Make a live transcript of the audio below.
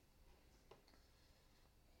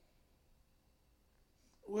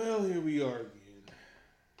Well, here we are again.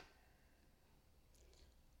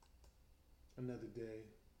 Another day,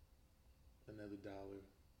 another dollar.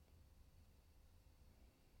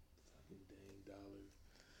 Fucking dang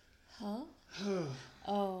Huh? dollar.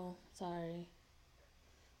 Oh, sorry.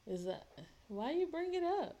 Is that why you bring it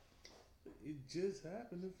up? It just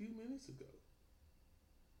happened a few minutes ago.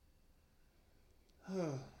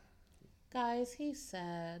 Guys, he's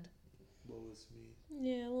sad. Woe is me.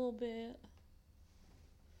 Yeah, a little bit.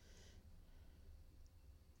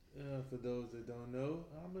 For those that don't know,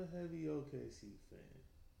 I'm a heavy OKC fan.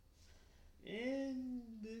 And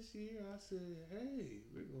this year I said, hey,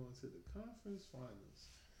 we're going to the conference finals.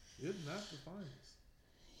 If not the finals.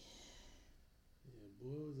 Yeah,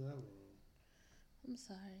 boy, was I wrong. I'm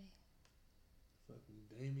sorry. Fucking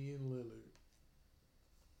Damian Lillard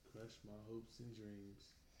crushed my hopes and dreams.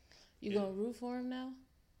 You gonna root for him now?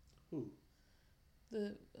 Who?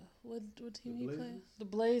 The what team The he play? Blazers? The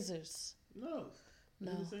Blazers. No.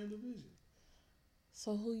 No. In the same division.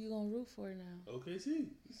 So who you gonna root for now? OKC.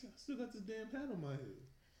 I still got this damn hat on my head.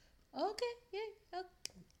 Okay, yeah. Okay.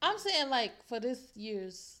 I'm saying like for this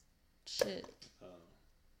year's shit. I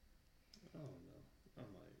don't know.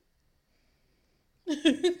 I'm like,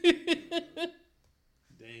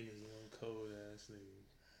 Dame is one cold ass nigga.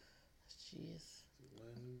 Jeez.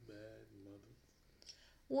 One bad mother.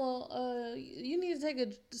 Well, you need to take a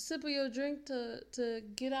sip of your drink to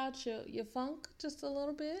get out your funk just a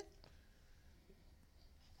little bit.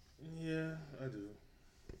 Yeah, I do.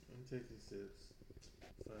 I'm taking sips.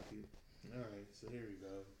 Fuck it. Alright, so here we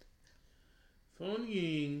go. Phone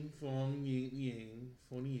ying, phone ying,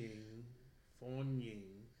 phone ying, phone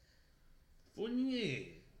ying, phone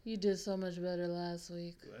ying. You did so much better last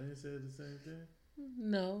week. I didn't say the same thing.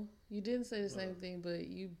 No, you didn't say the same thing, but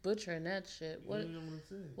you butchering that shit. You know what I'm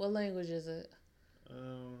saying? What language is it? I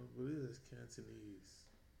believe it's Cantonese.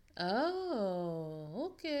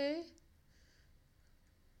 Oh, okay.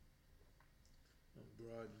 I'm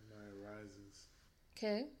broadening my horizons.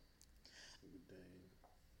 Okay.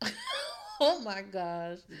 Dang. Oh my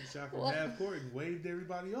gosh. He shot from half court and waved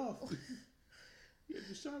everybody off. Yeah,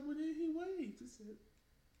 the shot went in, he waved. He said,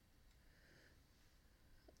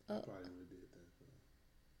 I probably would have did that, but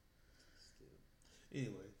still.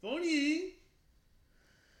 Anyway, phony.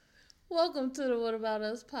 Welcome to the What About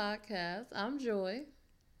Us podcast. I'm Joy.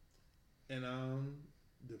 And I'm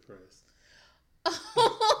depressed.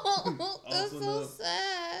 Oh, that's so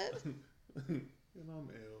sad. And I'm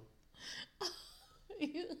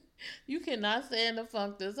ill. You cannot stay in the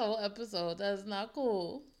funk this whole episode. That's not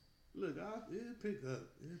cool. Look, it'll pick up.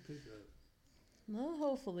 It'll pick up. No,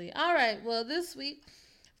 hopefully. All right. Well, this week,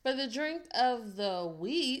 for the drink of the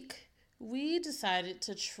week, we decided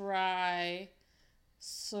to try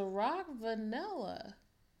Ciroc Vanilla.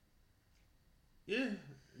 Yeah,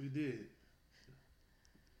 we did.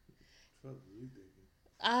 Fuck, we thinking.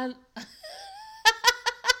 I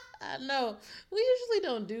know. We usually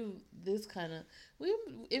don't do this kind of.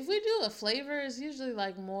 If we do a flavor, it's usually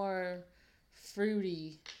like more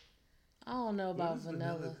fruity. I don't know about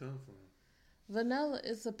vanilla. Where does vanilla come from? Vanilla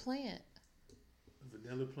is a plant. A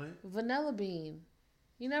vanilla plant? Vanilla bean.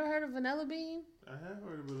 You never heard of vanilla bean? I have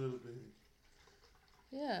heard of a little bit.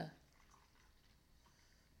 Yeah.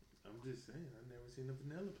 I'm just saying, I've never seen a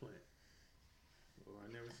vanilla plant. Or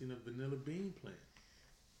I've never seen a vanilla bean plant.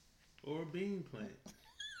 Or a bean plant.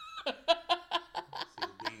 See a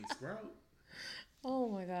bean sprout. Oh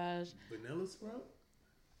my gosh. Vanilla sprout?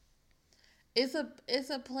 It's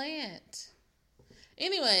a plant.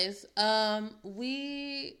 Anyways,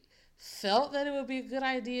 we felt that it would be a good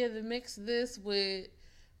idea to mix this with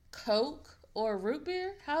Coke or root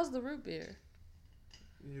beer. How's the root beer?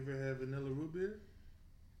 You ever have vanilla root beer?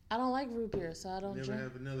 I don't like root beer, so I don't Never drink.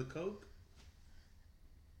 have vanilla Coke?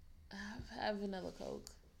 I've had vanilla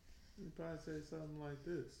Coke. You probably say something like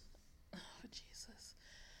this. Oh, Jesus.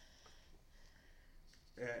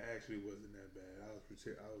 It actually wasn't that bad. I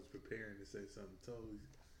was preparing to say something totally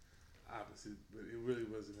opposite, but it really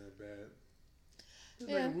wasn't that bad. It's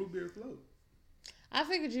like a root beer float. I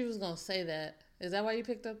figured you was gonna say that. Is that why you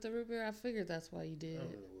picked up the root beer? I figured that's why you did. I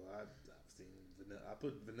don't know. Well, I've seen vanilla. I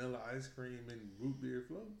put vanilla ice cream in root beer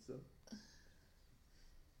float. So,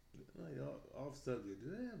 like off subject, do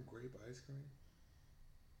they have grape ice cream?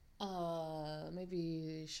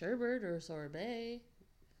 Maybe sherbet or sorbet.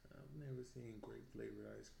 I've never seen grape flavored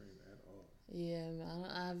ice cream at all.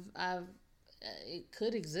 Yeah, I've. It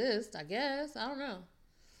could exist, I guess. I don't know.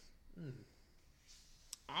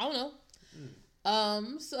 I don't know.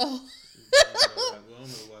 So. I don't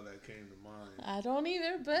know why that came to mind. I don't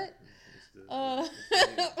either, but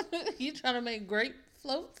you trying to make grape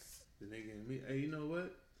floats? Then they gave me. Hey, you know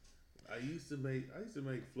what? I used to make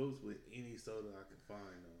floats with any soda I could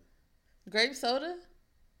find. Grape soda?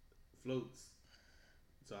 Floats.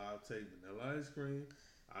 So I'll take vanilla ice cream.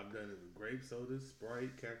 I've done it with grape soda,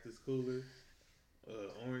 Sprite, Cactus Cooler,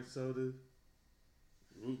 orange soda,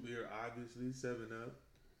 root beer, obviously, 7-Up,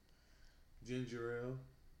 ginger ale.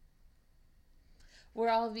 Were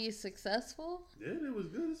all these successful? Yeah, it was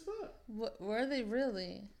good as fuck. Were they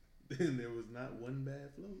really? And there was not one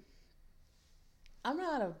bad float. I'm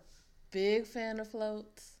not a big fan of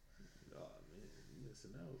floats. Oh man, you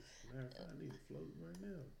missing out. Matter of fact, I need a float right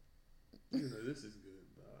now. You know this is good,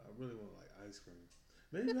 but I really want like ice cream.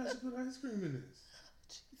 Maybe I should put ice cream in this.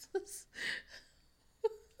 Jesus.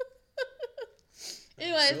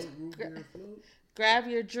 Anyways, grab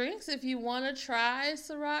your drinks if you want to try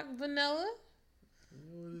Ciroc Vanilla.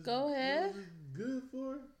 Go ahead. What is good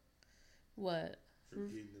for? What?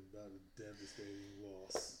 Forgetting about a devastating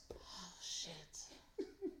loss. Oh shit!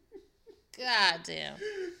 God damn.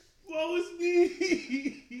 What was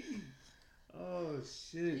me? Oh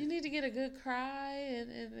shit! You need to get a good cry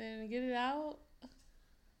and get it out.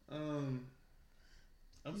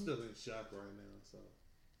 I'm still in shock right now, so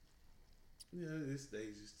yeah, there's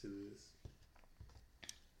stages to this.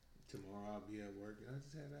 Tomorrow I'll be at work, and I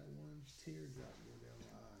just had that one teardrop go down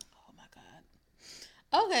my eye. Oh my god.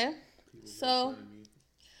 Okay, so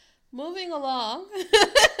moving along. Getting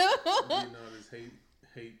all this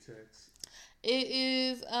hate text. It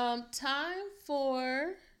is time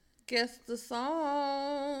for Guess the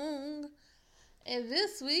Song, and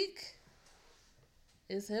this week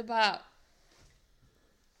is hip hop.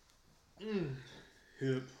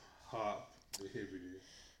 Hip hop, the hibbity.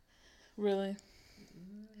 Really?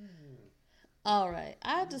 All right.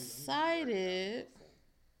 I decided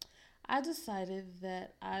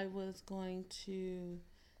that I was going to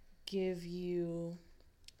give you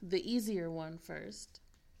the easier one first.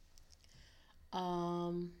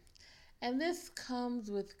 And this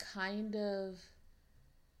comes with kind of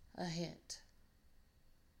a hint.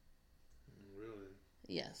 Really?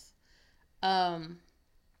 Yes.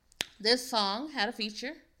 This song had a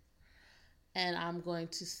feature, and I'm going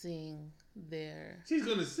to sing their. She's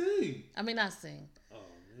gonna sing. I mean, not sing. Oh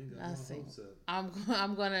man, not sing. I'm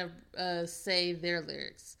gonna say their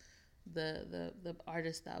lyrics, the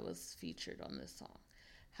artist that was featured on this song.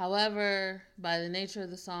 However, by the nature of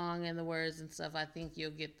the song and the words and stuff, I think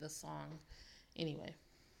you'll get the song anyway.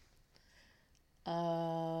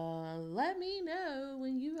 Let me know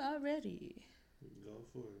when you are ready. Go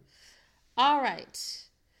for it. All right.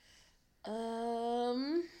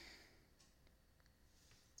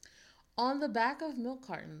 On the back of milk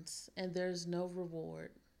cartons, and there's no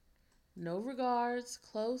reward. No regards,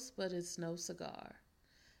 close, but it's no cigar.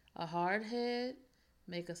 A hard head,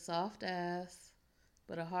 make a soft ass,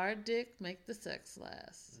 but a hard dick, make the sex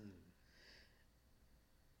last.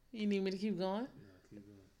 You need me to keep going? No, keep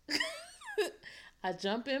going. I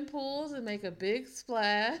jump in pools and make a big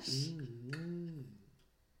splash.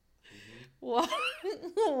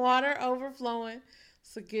 Water overflowing,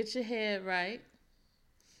 so get your head right.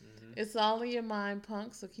 It's all in your mind,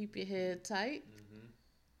 punk, so keep your head tight.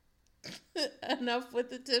 Enough with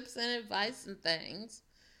the tips and advice and things.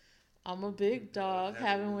 I'm a big dog,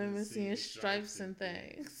 having women seeing stripes and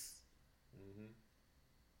things.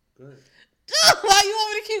 Go ahead. Why you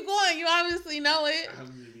want me to keep going? You obviously know it. I'm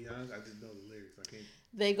gonna be honest, I just know the lyrics. I can't.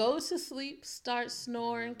 They go to sleep, start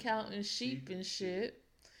snoring, counting sheep and shit.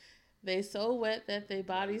 They so wet that their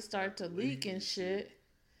bodies start to leak and shit.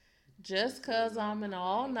 Just 'cause I'm an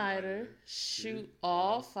all-nighter, shoot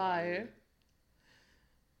all fire.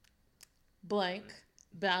 Blank,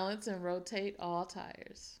 balance and rotate all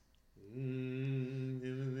tires.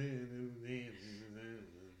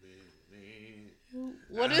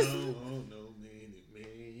 What is?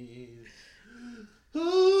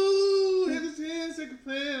 Who had his hand second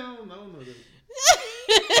pound? I don't know that.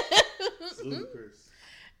 It's Ludacris.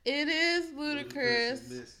 It is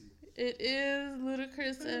Ludacris. It is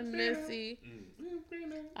Ludacris and Missy.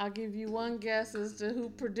 I'll give you one guess as to who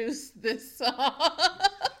produced this song.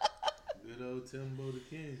 Good old Timbo the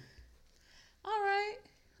King. All right.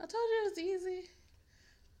 I told you it was easy.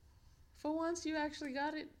 For once, you actually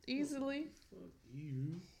got it easily. Fuck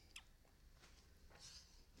you.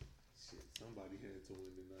 Shit, somebody had to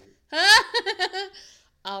win tonight.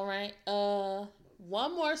 All right.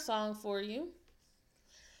 One more song for you.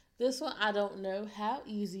 This one, I don't know how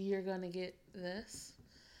easy you're going to get this.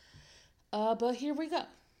 But here we go.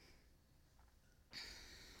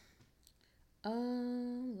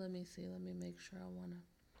 Let me see. Let me make sure I want to.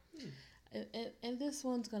 And this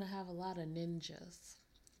one's going to have a lot of ninjas.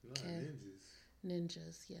 A lot of ninjas.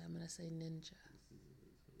 Ninjas. Yeah, I'm gonna say ninja.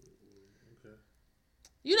 Okay.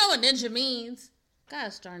 You know what ninja means.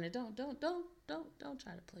 Gosh darn it! Don't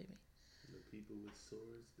try to play me. The people with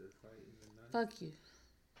swords that fight in the night. Fuck you.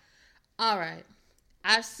 All right.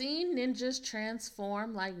 I've seen ninjas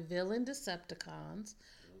transform like villain Decepticons.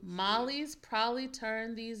 Molly's probably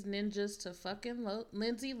turned these ninjas to fucking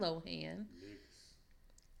Lindsay Lohan.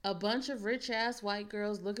 A bunch of rich ass white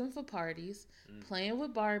girls looking for parties, playing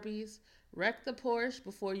with Barbies, wreck the Porsche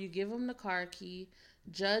before you give them the car key,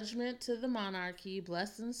 judgment to the monarchy,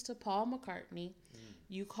 blessings to Paul McCartney.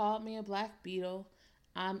 You called me a Black Beetle.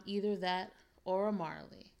 I'm either that or a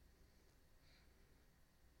Marley.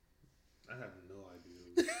 I have no idea.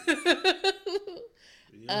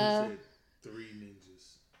 You only said 3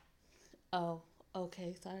 ninjas. Oh,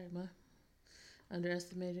 okay. Sorry, ma.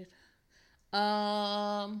 Underestimated.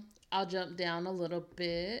 I'll jump down a little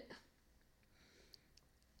bit.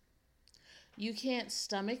 You can't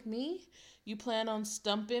stomach me. You plan on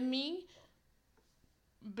stumping me.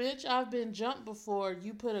 Bitch, I've been jumped before.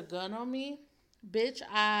 You put a gun on me. Bitch,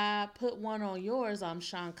 I put one on yours. I'm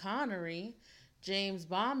Sean Connery. James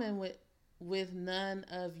bombing with none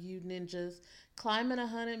of you ninjas. Climbing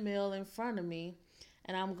 100 mil in front of me.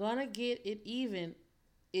 And I'm gonna get it even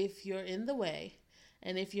if you're in the way.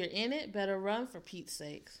 And if you're in it, better run for Pete's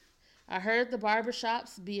sakes. I heard the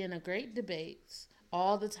barbershops being a great debates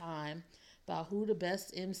all the time about who the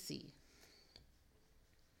best MC.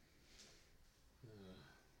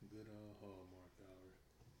 Good old Hallmark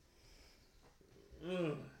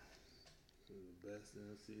hour. The best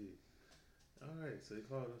MC. Alright, so he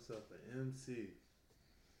called himself an MC.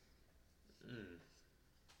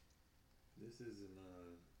 This isn't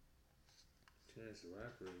Chance the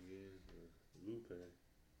Rapper again or Lupe.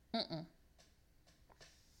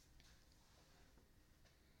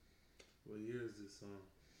 What year is this song?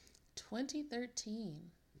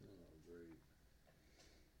 2013. Oh, great.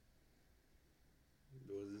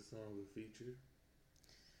 Was this song a feature?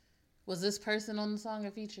 Was this person on the song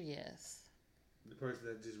a feature? Yes. The person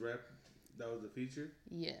that just rapped, that was a feature?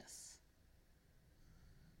 Yes.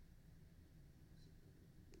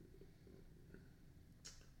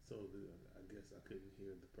 So I guess I couldn't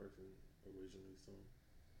hear the person originally song.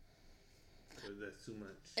 Or that's too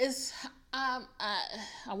much. It's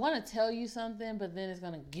I want to tell you something, but then it's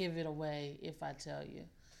gonna give it away if I tell you.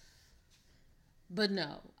 But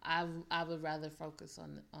no, I would rather focus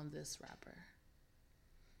on this rapper.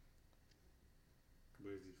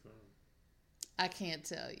 Where's he from? I can't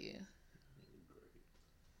tell you. Great.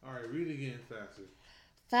 All right, read it again faster.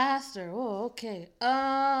 Faster. Oh, okay.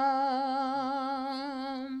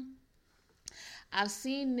 I've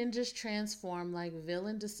seen ninjas transform like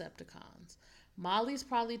villain Decepticons. Molly's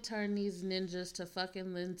probably turned these ninjas to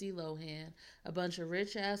fucking Lindsay Lohan. A bunch of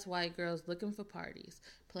rich ass white girls looking for parties.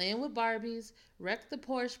 Playing with Barbies. Wreck the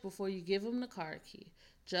Porsche before you give them the car key.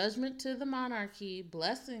 Judgment to the monarchy.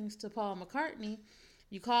 Blessings to Paul McCartney.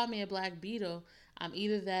 You called me a Black Beetle. I'm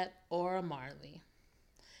either that or a Marley.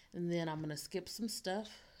 And then I'm going to skip some stuff.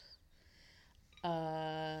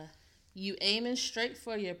 You aiming straight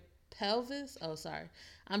for your pelvis? Oh, sorry.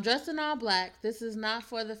 I'm dressed in all black. This is not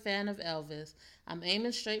for the fan of Elvis. I'm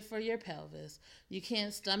aiming straight for your pelvis. You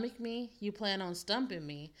can't stomach me. You plan on stumping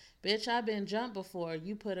me. Bitch, I've been jumped before.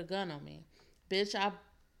 You put a gun on me. Bitch, I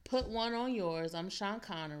put one on yours. I'm Sean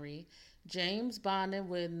Connery. James bonding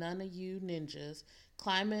with none of you ninjas.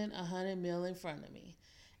 Climbing 100 mil in front of me.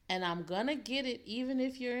 And I'm gonna get it even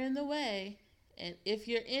if you're in the way. And if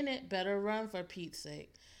you're in it, better run for Pete's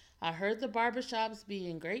sake. I heard the barbershops be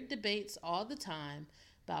in great debates all the time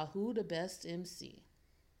about who the best MC.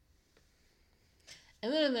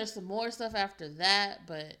 And then there's some more stuff after that,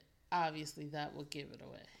 but obviously that will give it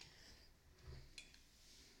away.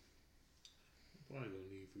 Probably gonna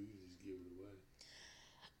need for you to just give it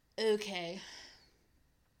away. Okay.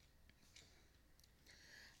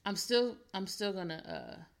 I'm still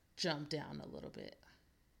gonna jump down a little bit.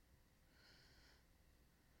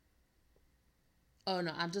 Oh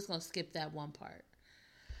no, I'm just gonna skip that one part.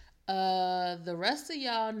 The rest of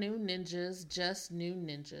y'all new ninjas, just new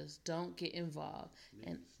ninjas. Don't get involved.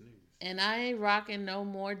 And I ain't rocking no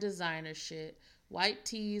more designer shit. White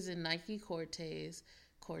tees and Nike Cortez.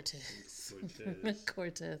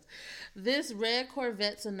 This red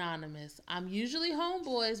Corvette's anonymous. I'm usually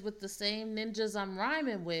homeboys with the same ninjas I'm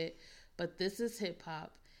rhyming with, but this is hip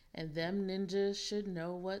hop, and them ninjas should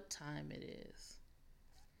know what time it is.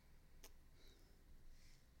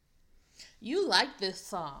 You like this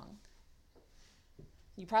song.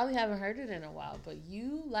 You probably haven't heard it in a while, but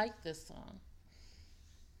you like this song.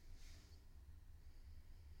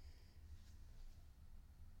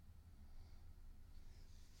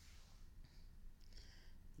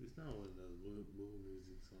 It's not one of those movie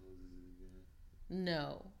music songs, is it again?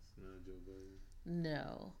 No. It's not Joe Budden.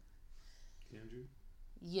 No. Kendrick?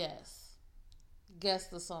 Yes. Guess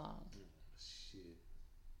the song. Oh, shit.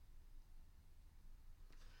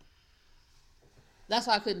 That's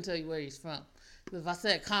why I couldn't tell you where he's from. If I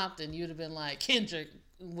said Compton, you'd have been like Kendrick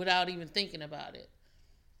without even thinking about it.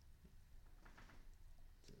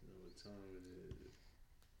 I don't know what time it is.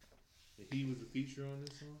 And he was a feature on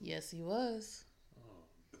this song? Yes, he was. Oh,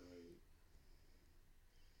 great.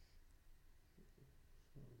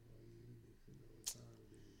 You need to know what time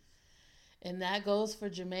it is. And that goes for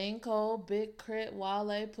Jermaine Cole, Big Crit,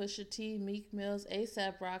 Wale, Pusha T, Meek Mills,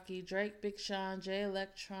 A$AP Rocky, Drake, Big Sean, Jay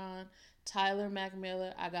Electron, Tyler, Mac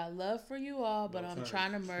Miller. I got love for you all, but I'm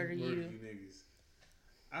trying to murder you. Niggas.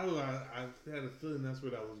 I had a feeling that's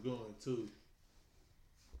where I was going too.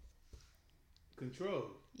 Control.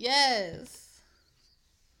 Yes.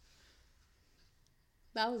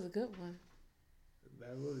 That was a good one.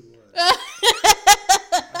 That really was.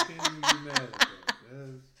 I can't even be mad at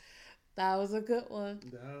that. That was a good one.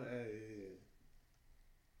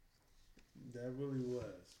 That really was.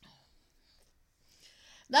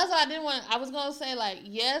 That's why I didn't want. I was gonna say like,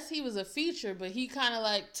 yes, he was a feature, but he kind of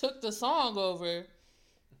like took the song over.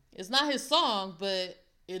 It's not his song, but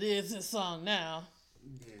it is his song now.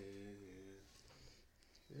 Yeah.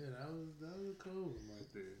 That was a cool one right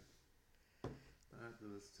there. I have to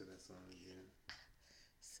listen to that song again.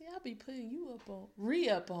 See, I'll be putting you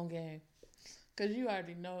up on game, cause you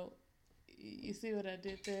already know. You see what I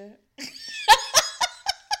did there?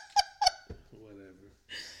 Whatever.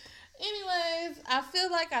 Anyways, I feel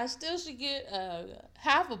like I still should get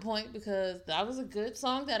half a point because that was a good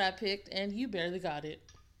song that I picked and you barely got it.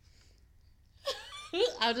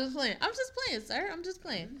 I'm just playing, sir. I'm just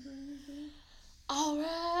playing. All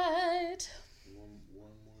right. One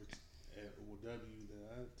more W that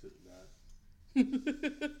I took that.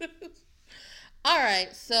 All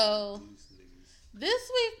right, so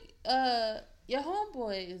this week, your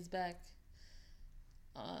homeboy is back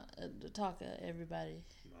to talk to everybody.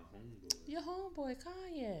 My homeboy. Your homeboy,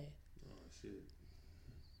 Kanye. Oh, shit.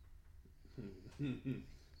 The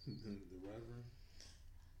Reverend?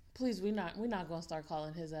 Please, we're not gonna start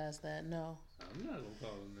calling his ass that. No. I'm not gonna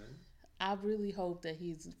call him that. I really hope that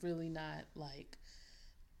he's really not like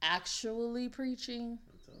actually preaching.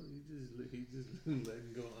 I told you, he just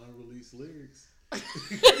letting go unreleased lyrics.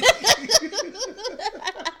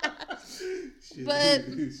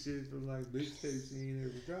 Shit from like mixtapes he ain't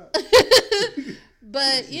ever dropped.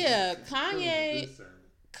 But yeah,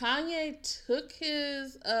 Kanye took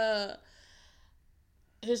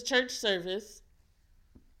his church service.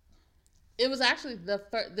 It was actually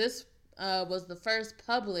this was the first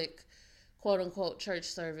public, quote unquote, church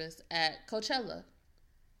service at Coachella.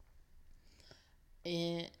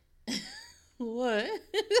 And what?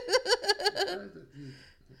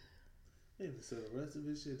 So the rest of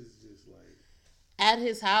his shit is just like at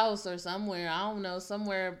his house or somewhere. I don't know,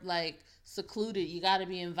 somewhere like secluded. You got to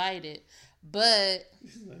be invited, but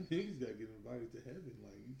it's like niggas got to get invited to heaven.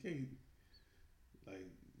 Like you can't,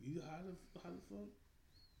 like you how the fuck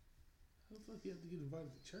you have to get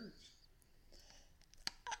invited to church?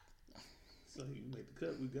 So you make the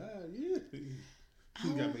cut with God, yeah.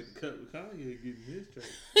 You gotta make the cut with Kanye getting his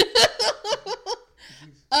church.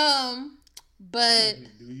 But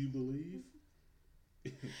do you believe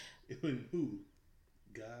in who?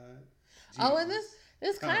 God. Jesus, and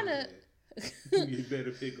this kind of you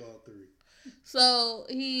better pick all three. So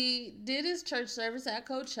he did his church service at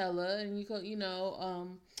Coachella,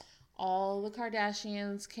 and all the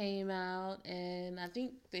Kardashians came out, and I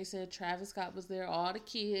think they said Travis Scott was there. All the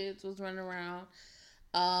kids was running around,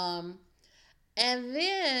 and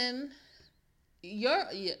then your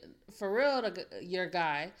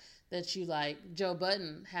guy that you like, Joe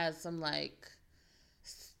Budden, has some like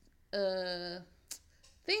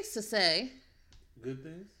things to say. Good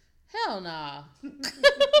things? Hell nah.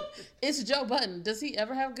 It's Joe Budden. Does he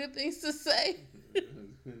ever have good things to say? I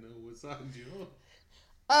know what side you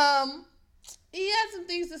on. He had some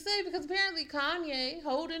things to say because apparently Kanye,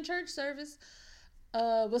 holding church service,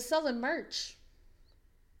 was selling merch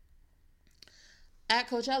at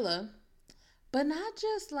Coachella, but not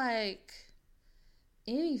just like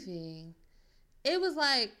anything. It was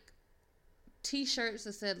like t-shirts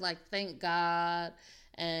that said like "Thank God"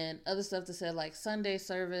 and other stuff that said like "Sunday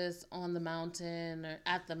service on the mountain" or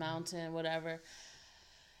 "At the mountain," whatever.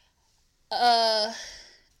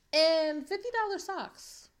 And $50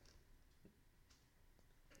 socks.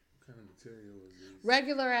 What kind of material was this?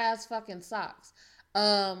 Regular ass fucking socks.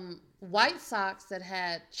 White socks that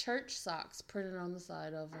had church socks printed on the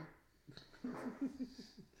side of them.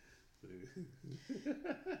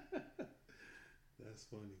 That's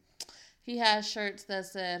funny. He has shirts that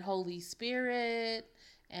said Holy Spirit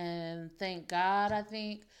and Thank God, I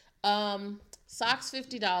think. Socks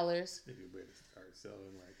 $50. Nigga better start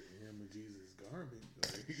selling like a him of Jesus garment.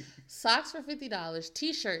 Like. Socks for $50.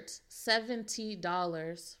 T-shirts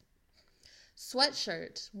 $70.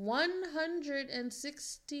 Sweatshirt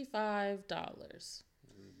 $165. I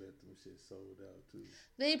bet them shit sold out too.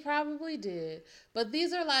 They probably did. But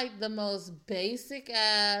these are like the most basic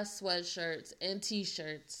ass sweatshirts and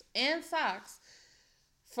t-shirts and socks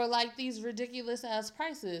for like these ridiculous ass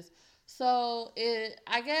prices. So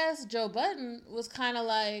I guess Joe Budden was kind of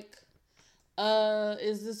like,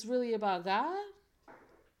 is this really about God?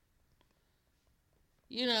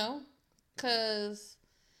 You know? Cause,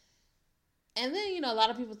 and then, you know, a lot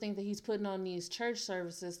of people think that he's putting on these church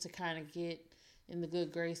services to kind of get in the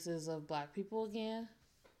good graces of black people again.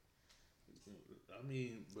 I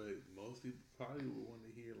mean, but most people probably would want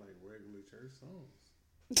to hear like regular church songs.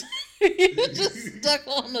 You just stuck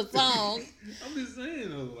on the song. I'm just saying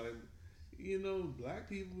though, like, you know, black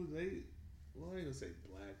people, I ain't gonna say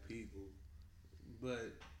black people,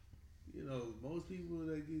 but you know, most people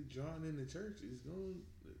that get drawn into church is going.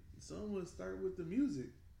 Some will start with the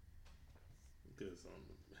music because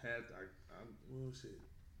well, shit.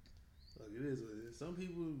 Like it is what it is. Some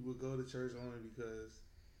people would go to church only because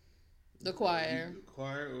the choir,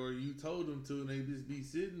 or you told them to, and they just be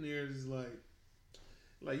sitting there just like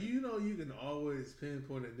you know, you can always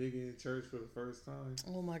pinpoint a nigga in church for the first time.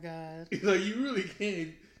 Oh my God! Like you really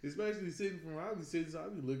can't, especially sitting from where I be sitting. So I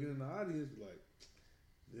be looking in the audience, like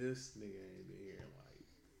this nigga ain't been here in like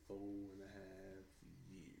 4.5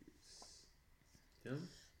 years. Him,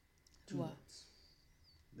 2 months.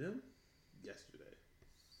 Them, yesterday.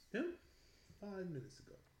 Him, 5 minutes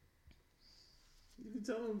ago. You can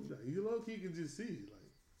tell him, like, you low key can just see,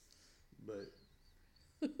 like, but.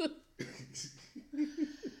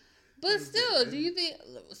 But still, do you think?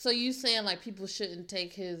 So you saying like people shouldn't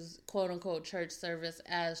take his quote unquote church service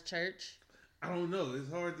as church? I don't know.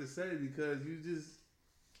 It's hard to say because you just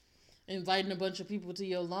inviting a bunch of people to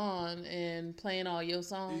your lawn and playing all your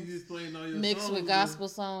songs. You just playing all your mixed songs with gospel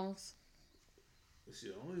songs.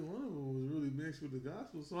 Shit, only one of them was really mixed with the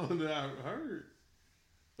gospel song that I heard.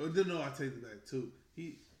 Oh, no, I take it back too.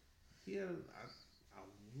 He had I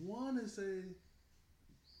want to say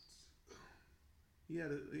he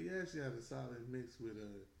actually had a solid mix with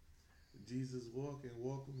Jesus Walking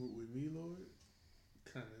with Me, Lord.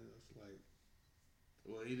 Kind of like,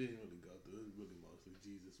 well, he didn't really go through. It was really mostly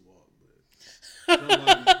Jesus Walk, but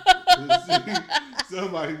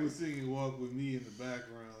somebody was singing Walk With Me in the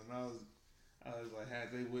background, and I was like,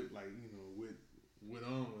 had they went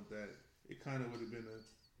on with that, it kind of would have been a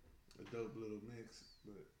dope little mix.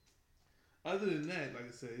 But other than that, like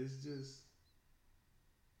I said, it's just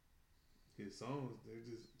his songs. They're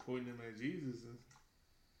just pointing them at Jesus. And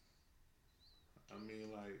I mean,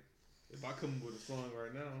 like, if I come up with a song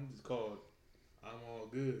right now, I'm just called "I'm All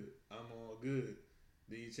Good." I'm all good.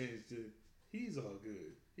 Then you change to "He's all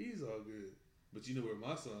good." He's all good. But you know where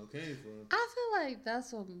my song came from. I feel like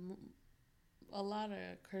that's what a lot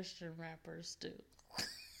of Christian rappers do.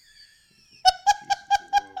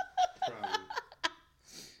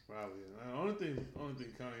 Probably. The only thing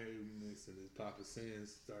Kanye missing is Papa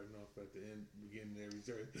Sands starting off at the end, beginning of every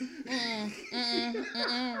church.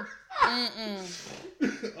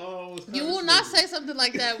 Oh, you will not say something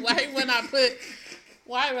like that right when I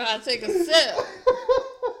take a sip.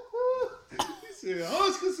 Said,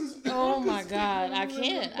 oh my God, I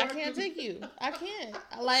can't take you. I can't.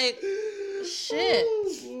 Like, shit.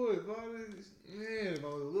 Oh boy, if I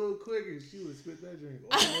was a little quicker, she would have spit that drink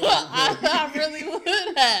all over the place. I really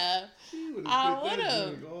would have. She would have spit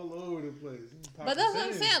that drink all over the place. But that's what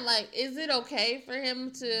I'm saying. Like, is it okay for him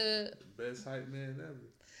to... Best hype man ever.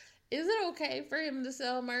 Is it okay for him to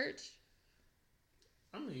sell merch?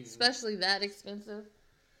 I mean... Especially that expensive?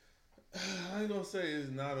 I ain't gonna say it's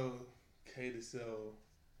not okay to sell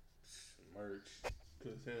merch.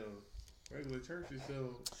 Because, hell... Regular churches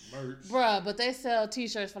sell merch. Bruh, but they sell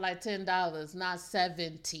t-shirts for like $10, not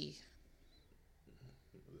 $70.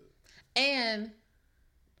 And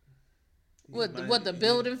what the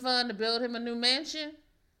building fund to build him a new mansion?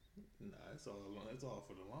 Nah, it's all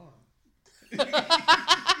for the lawn.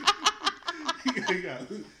 you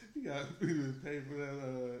got to pay for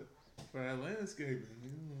that landscaping.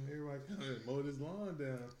 You know, everybody come and mow this lawn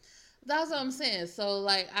down. That's what I'm saying. So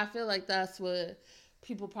like I feel like that's what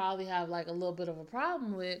people probably have like a little bit of a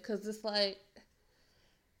problem with, because it's like,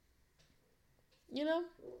 you know.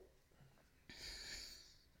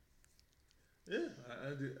 Yeah, I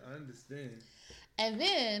understand. And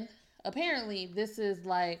then apparently this is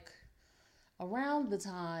like around the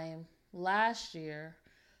time last year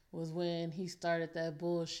was when he started that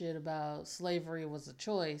bullshit about slavery was a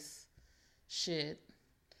choice shit.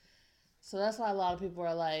 So that's why a lot of people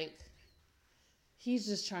are like, he's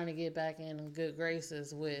just trying to get back in good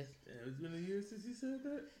graces with. Damn, it's been a year since he said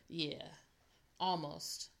that? Yeah.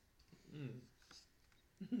 Almost.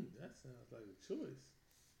 That sounds like a choice.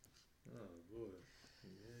 Oh, boy.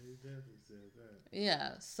 Yeah, he definitely said that.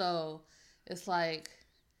 Yeah. So it's like,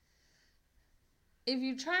 if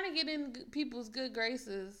you're trying to get in people's good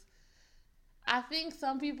graces, I think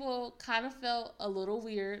some people kind of felt a little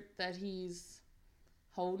weird that he's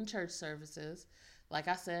holding church services. Like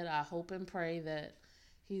I said, I hope and pray that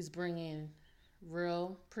he's bringing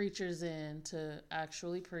real preachers in to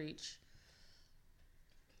actually preach.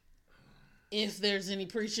 If there's any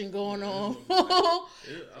preaching going on.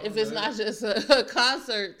 If it's not just a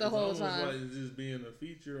concert the whole time. It's like just being a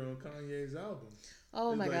feature on Kanye's album.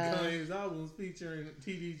 Oh, my God. Kanye's album's featuring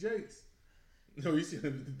T.D. Jakes. No, you seen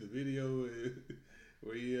the video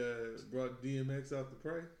where he brought DMX out to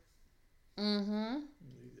pray? Mm-hmm.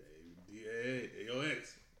 Hey, yo,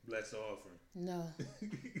 X, bless the offering. No.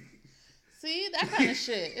 See, that kind of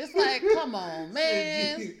shit. It's like, come on,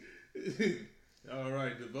 man. All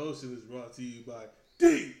right, devotion is brought to you by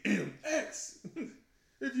DMX.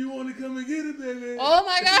 If you want to come and get it, baby. Oh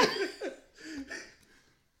my God.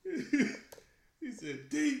 He said,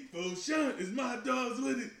 "Devotion is my dogs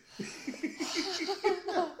with it."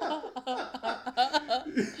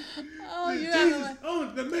 Oh, you Jesus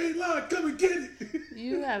on the main line, come and get it.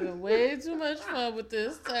 You having way too much fun with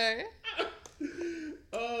this, sir.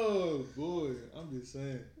 Oh boy, I'm just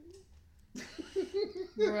saying.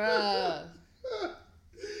 Bruh.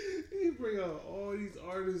 He bring out all these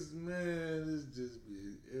artists, man.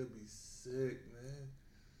 It'll be sick,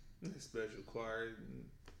 man. Special choir.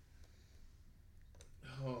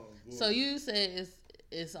 Oh boy. So you say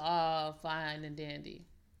it's all fine and dandy.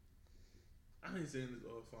 I ain't saying it's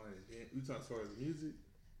all fine and dandy. We talk as far as the music.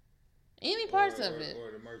 Any parts of it,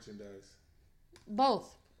 or the merchandise.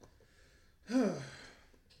 both.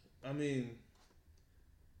 I mean,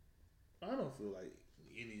 I don't feel like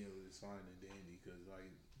any of it is fine and dandy because,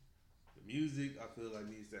 like, the music, I feel like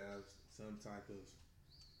needs to have some type of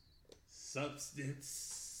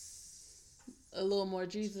substance. A little more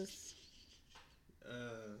Jesus.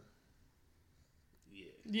 Yeah.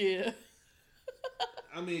 Yeah.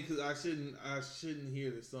 I mean, because I shouldn't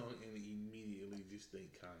hear the song and immediately just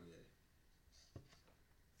think Kanye.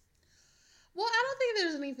 Well, I don't think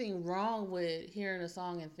there's anything wrong with hearing a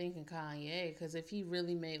song and thinking Kanye, because if he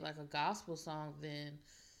really made like a gospel song, then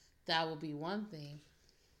that would be one thing.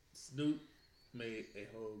 Snoop made a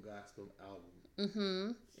whole gospel album.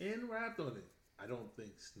 Mm-hmm. And rapped on it. I don't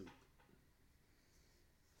think Snoop.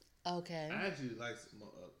 Okay. I actually like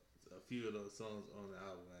a few of those songs on the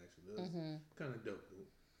album, actually. That was kind of dope.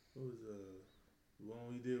 What was the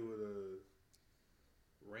one we did with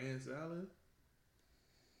Rance Allen?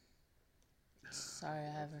 Sorry,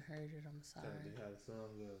 I haven't heard it. I'm sorry. They had a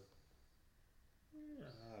song.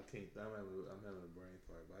 I can't. I'm having a brain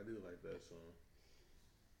fart, but I do like that song.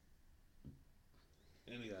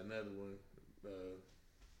 And he got another one.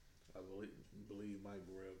 I believe Mike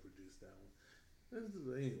Burrell produced that one.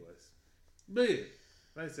 Anyways, but yeah,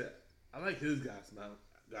 like I said, I like his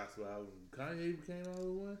gospel album. Kanye came out with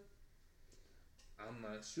one. I'm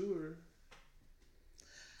not sure.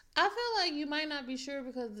 I feel like you might not be sure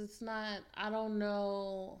because it's not, I don't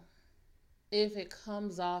know if it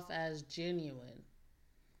comes off as genuine.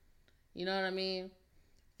 You know what I mean?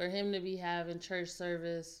 For him to be having church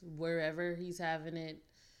service wherever he's having it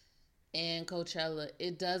and Coachella,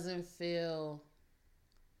 it doesn't feel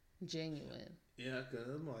genuine. Yeah, because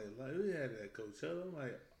I'm like, we had that Coachella. I'm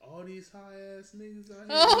like, all these high ass niggas out here.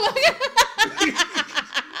 Oh my God.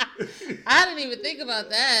 I didn't even think about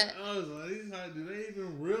that. I was like, do they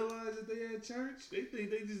even realize that they at church? They think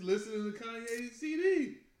they just listening to Kanye's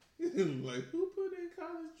CD. Like, who put in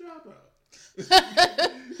College Dropout?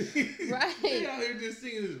 Right. They out here just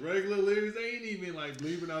singing his regular lyrics. They ain't even like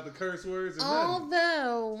bleeping out the curse words or nothing.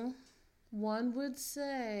 Although, one would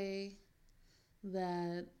say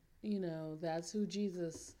that, that's who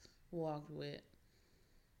Jesus walked with.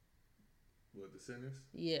 What, the sinners?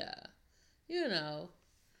 Yeah.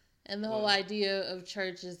 And the whole idea of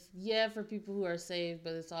church is, for people who are saved,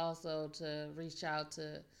 but it's also to reach out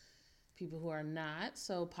to people who are not.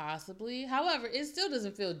 So possibly. However, it still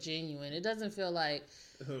doesn't feel genuine. It doesn't feel like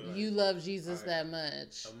you love Jesus that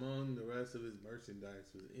much. Among the rest of his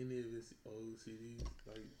merchandise, was any of his old CDs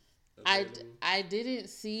like available? I didn't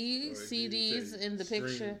see CDs in the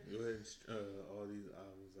picture. Go ahead and, all these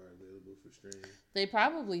albums are available. stream. They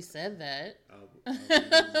probably said that. I'll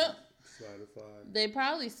Spotify. They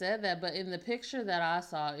probably said that, but in the picture that I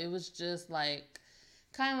saw, it was just like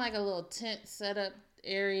kind of like a little tent setup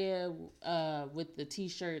area with the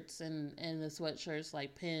t-shirts and the sweatshirts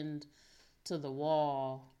like pinned to the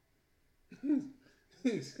wall. Man,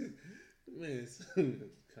 Kanye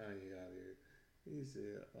out here. He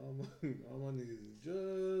said, all my niggas is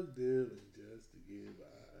drug dealing just to get by.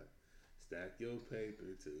 Stack your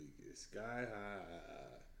paper till you get sky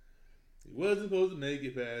high. He wasn't supposed to make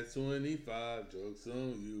it past 25. Jokes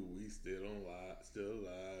on you. We still alive.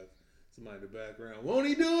 Somebody in the background. Won't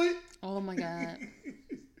he do it? Oh my God.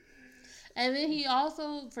 And then he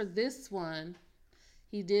also, for this one,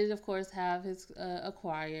 he did, of course, have his a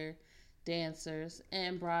choir, dancers,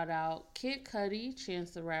 and brought out Kid Cudi,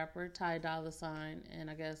 Chance the Rapper, Ty Dolla $ign, and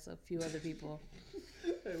I guess a few other people.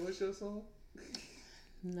 Hey, what's your song?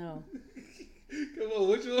 No. Come on,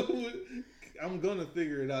 what's your... I'm going to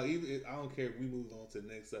figure it out. Even I don't care if we move on to the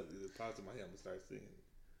next subject. It pops in my head, I'm going to start singing.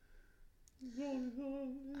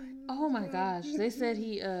 Oh my gosh. They said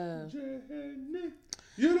he...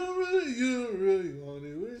 You don't really want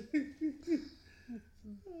it with me.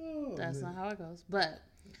 That's not how it goes. But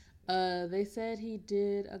they said he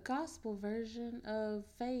did a gospel version of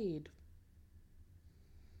Fade.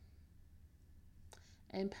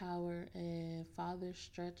 And Power and Father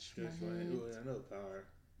Stretch My That's right. Hand. Ooh, I know Power.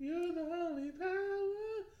 You're the only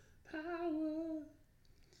power.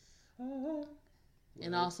 Oh.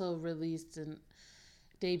 And also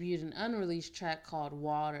debuted an unreleased track called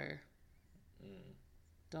Water.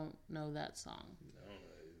 Don't know that song.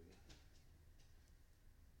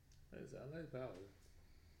 I like Power.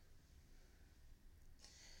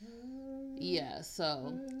 Yeah,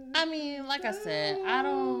 so I mean, like I said, I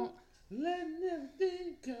don't let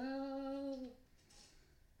everything go.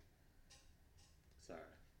 Sorry.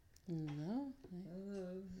 No.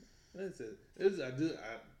 Listen,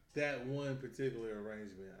 that one particular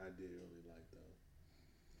arrangement I did really like though.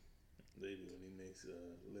 They do when he makes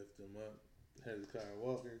Lift Him Up, Hezekiah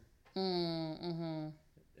Walker. Mm-hmm.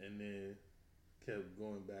 And then kept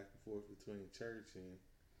going back and forth between church and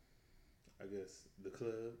I guess the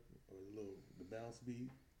club or the bounce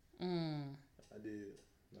beat. I did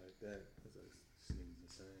like that. It's like seems the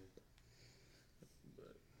same.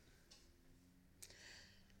 But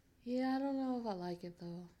yeah, I don't know if I like it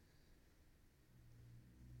though.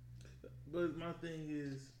 But my thing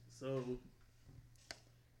is, so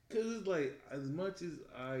because it's like as much as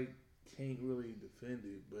I can't really defend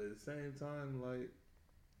it, but at the same time, like,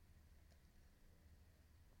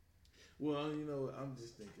 well, you know, I'm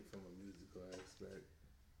just thinking from a musical aspect.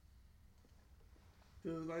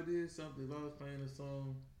 Because if I did something, if I was playing a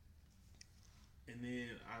song, and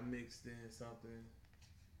then I mixed in something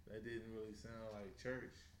that didn't really sound like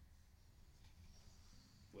church,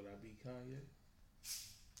 would I be Kanye?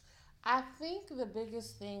 I think the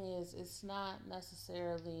biggest thing is it's not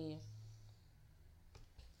necessarily...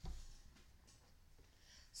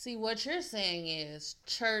 See, what you're saying is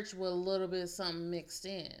church with a little bit of something mixed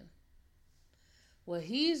in. What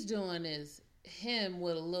he's doing is him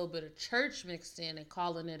with a little bit of church mixed in and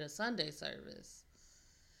calling it a Sunday service.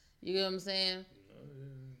 You get what I'm saying?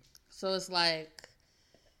 So it's like,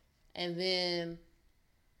 and then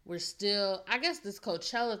we're still, I guess this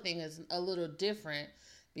Coachella thing is a little different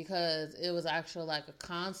because it was actually like a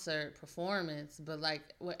concert performance, but like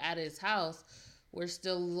we're at his house, we're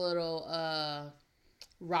still a little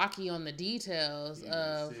rocky on the details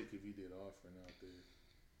of. Sick if you did offering out there.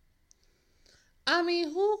 I mean,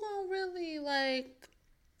 who gonna really like?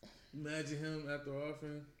 Imagine him after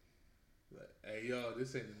offering, like, "Hey y'all,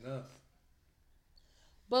 this ain't enough."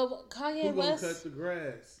 But Kanye Who West gonna cut the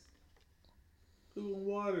grass? Who gonna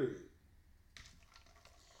water it?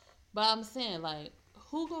 But I'm saying, like,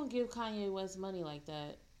 who gonna give Kanye West money like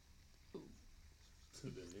that? The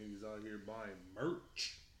niggas out here buying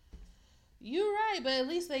merch. You're right, but at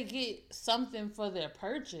least they get something for their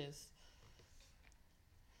purchase.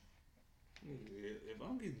 If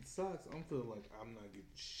I'm getting socks, I'm feeling like I'm not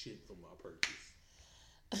getting shit for my purchase.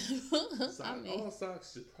 All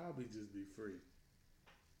socks should probably just be free.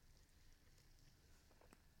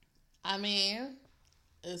 I mean,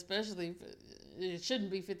 especially it shouldn't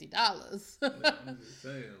be $50. I'm just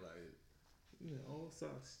saying, like, all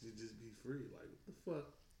socks should just be free. Like, what the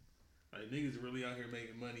fuck? Like, niggas really out here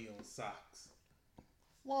making money on socks.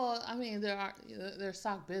 Well, I mean, there are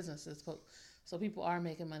sock businesses, so people are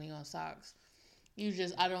making money on socks.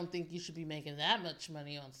 I don't think you should be making that much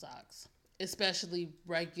money on socks, especially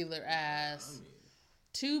regular ass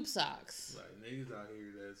tube socks. Like, niggas out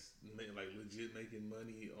here that's like legit making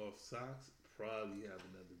money off socks, probably have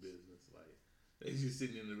another business. Like they just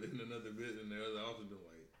sitting in another business, and the other office doing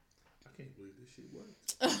like, I can't believe this shit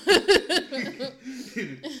worked. I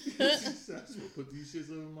just want to put these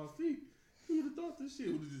shits over my feet. Who would have thought this shit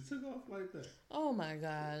would have just took off like that? Oh my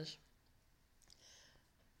gosh.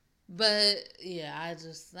 But yeah, I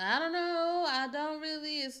don't know. I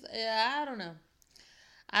don't know.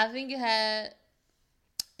 I think had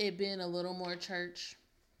it been a little more church,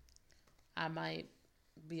 I might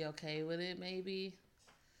be okay with it maybe.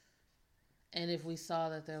 And if we saw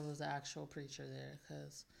that there was an actual preacher there,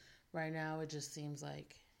 because right now it just seems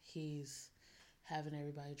like he's having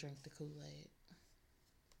everybody drink the Kool-Aid.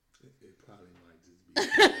 It probably might just be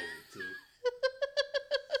Kool-Aid too.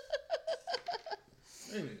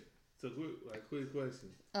 Anyway, so quick question.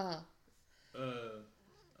 I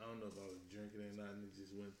don't know if I was drinking or not, and it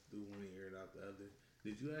just went through one ear and out the other.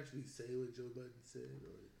 Did you actually say what Joe Budden said,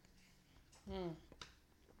 or?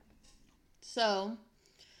 So,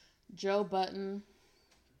 Joe Budden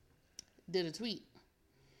did a tweet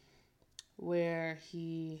where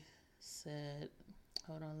he said,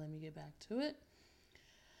 hold on, let me get back to it.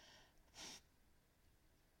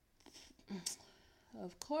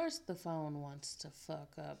 Of course the phone wants to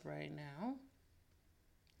fuck up right now.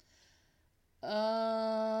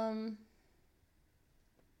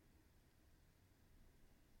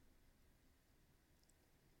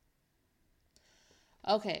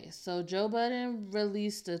 Okay, so Joe Budden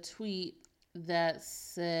released a tweet that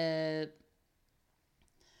said,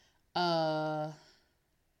 oh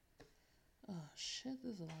shit,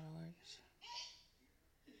 there's a lot of words.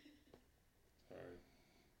 Sorry.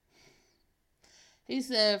 He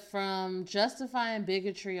said, from justifying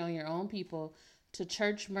bigotry on your own people to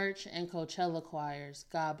church merch and Coachella choirs,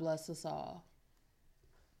 God bless us all.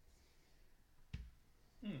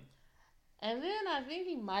 And then I think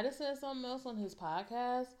he might have said something else on his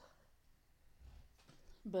podcast,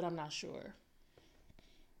 but I'm not sure.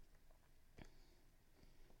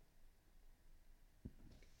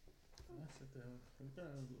 I sit down.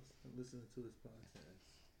 I'm listening to his podcast.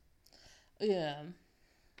 Yeah.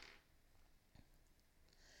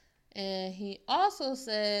 And he also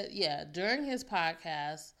said, during his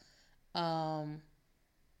podcast, but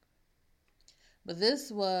this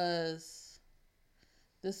was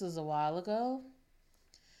a while ago.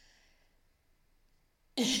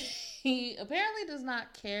 He apparently does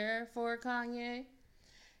not care for Kanye.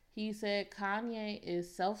 He said Kanye is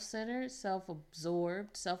self-centered,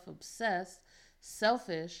 self-absorbed, self-obsessed,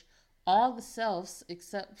 selfish, all the selves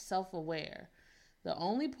except self-aware. The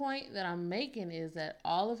only point that I'm making is that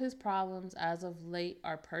all of his problems as of late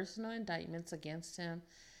are personal indictments against him.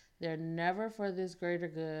 They're never for this greater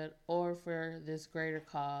good or for this greater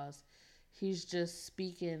cause. He's just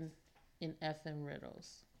speaking in effing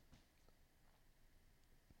riddles.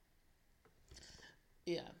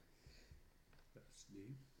 Yeah. That's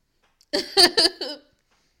deep. Yeah.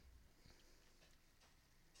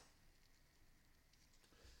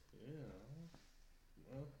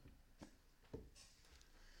 Well,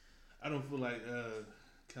 I don't feel like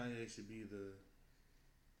Kanye should be the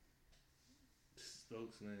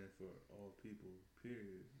spokesman for all people,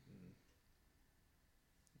 period.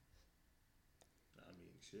 I mean,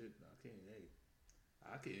 shit, I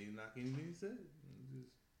can't even knock anything he said.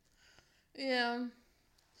 Yeah.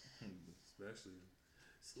 Especially,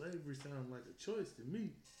 slavery sounds like a choice to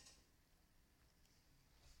me.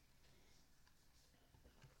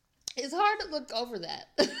 It's hard to look over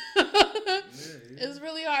that. It's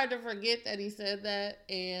really hard to forget that he said that,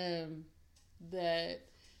 and that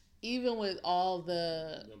even with all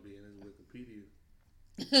the... It's gonna be in his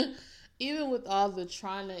Wikipedia. Even with all the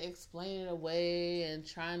trying to explain it away and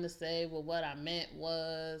trying to say, well, what I meant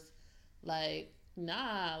was, like,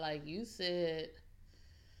 nah, like, you said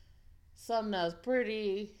something that was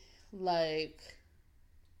pretty, like,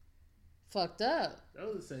 fucked up. That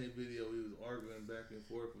was the same video he was arguing back and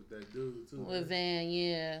forth with that dude, too. With Van,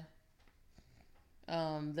 yeah.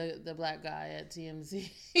 The black guy at TMZ.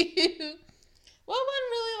 Well, it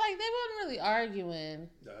wasn't really, like, they wasn't really arguing.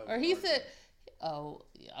 Or he said, oh,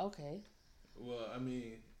 yeah, okay. Well, I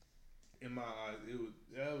mean, in my eyes,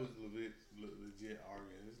 that was legit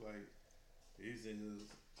arguing. It's like these niggas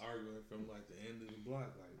arguing from like the end of the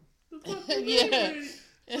block, like the fuck yeah.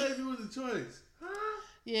 Slavery was a choice, huh?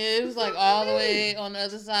 Yeah, it was like all the way on the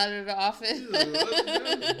other side of the office. Yeah, that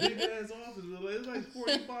was a big ass office, but it was like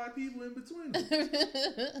 45 people in between them.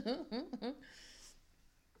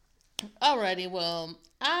 Alrighty, well,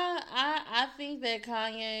 I think that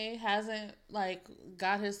Kanye hasn't like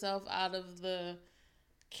got himself out of the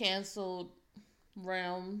canceled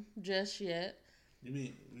realm just yet. You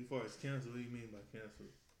mean, as far as canceled, what do you mean by canceled?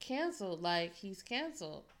 canceled. Like, he's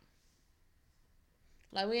canceled.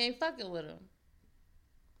 Like, we ain't fucking with him.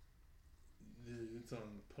 You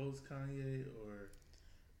talking post Kanye or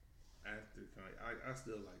after Kanye? I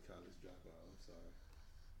still like College Dropout. I'm sorry.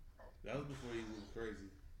 That was before he went crazy.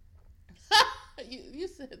 you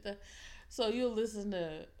said that. So you'll listen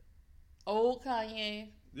to old Kanye?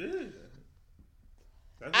 Yeah.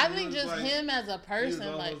 I think just like, him as a person, he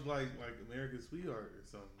was like American Sweetheart or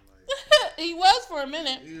something. Like he was for a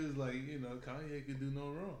minute. He was like, Kanye could do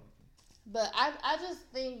no wrong. But I just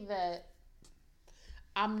think that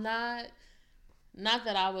I'm not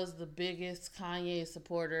that I was the biggest Kanye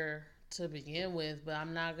supporter to begin with, but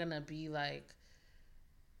I'm not gonna be like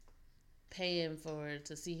paying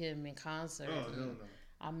to see him in concert. Oh no.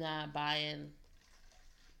 I'm not buying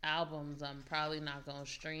albums. I'm probably not gonna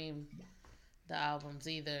stream the albums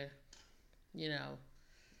either. Let's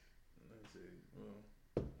see. Well,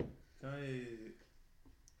 Kanye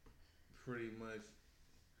pretty much,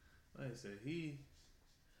 like I said, to be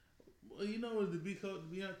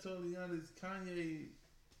totally honest, Kanye,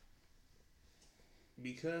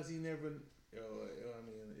 because he never,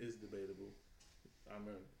 it's debatable. I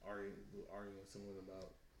remember arguing with someone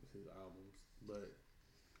about his albums, but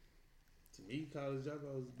to me, College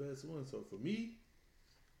Dropout was the best one. So for me,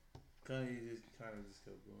 Kanye just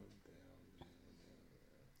kept going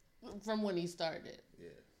down. From when he started.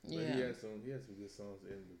 Yeah. But he had some good songs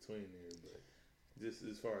in between there, but just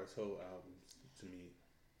as far as whole albums, to me,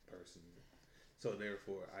 personally. So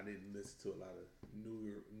therefore, I didn't listen to a lot of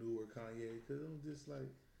newer Kanye because I'm just like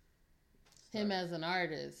him as an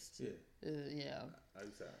artist. Yeah. Yeah. I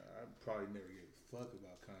probably never gave a fuck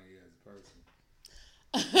about Kanye as a person.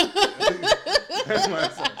 That's my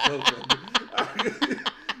song.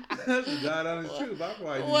 That's the God honest truth. I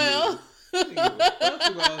probably didn't give a fuck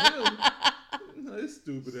about him. This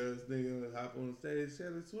stupid ass nigga hop on stage,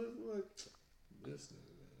 Taylor Swift, like this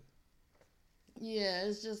nigga. Yeah,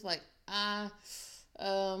 it's just like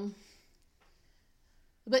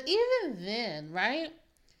but even then, right?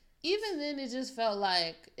 Even then, it just felt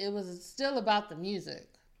like it was still about the music.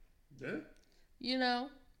 Yeah.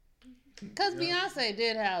 Because Beyonce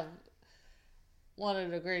did have one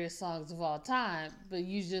of the greatest songs of all time, but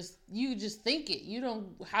you just think it. You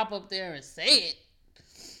don't hop up there and say it.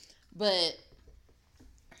 But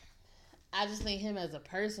I just think him as a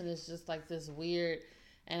person is just like this weird,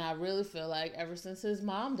 and I really feel like ever since his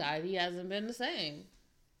mom died, he hasn't been the same.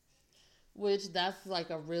 Which that's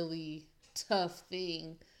like a really tough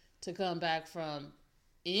thing to come back from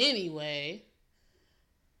anyway.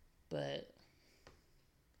 But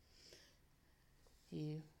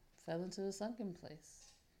he fell into a sunken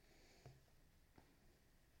place.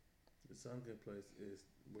 The sunken place is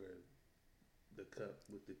where the cup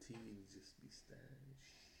with the tea just be standing.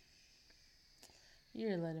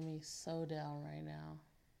 You're letting me so down right now.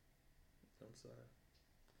 I'm sorry.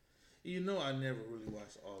 I never really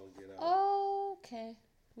watched all of Get Out. Oh, okay.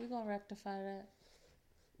 We're going to rectify that.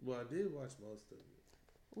 Well, I did watch most of it.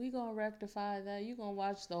 We're going to rectify that. You're going to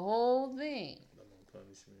watch the whole thing. I'm on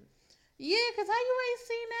punishment. Yeah, because how you ain't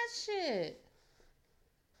seen that shit?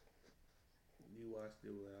 You watched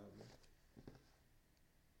it without me.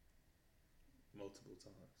 Multiple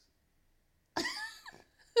times.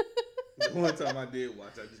 The one time I did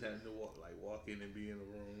watch, I just had to walk in and be in the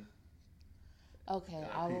room. Okay,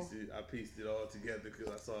 I pieced it all together because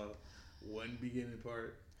I saw one beginning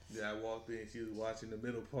part. Then I walked in, she was watching the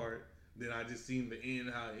middle part. Then I just seen the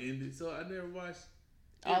end, how it ended. So I never watched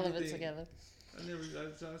all of it together. I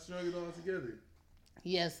strung it all together.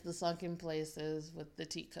 Yes, the sunken places with the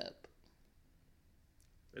teacup.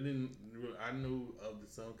 I knew of the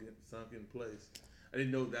sunken place. I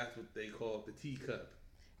didn't know that's what they called the teacup.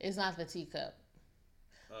 It's not the teacup.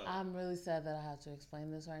 I'm really sad that I have to explain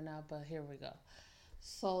this right now, but here we go.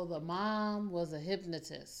 So the mom was a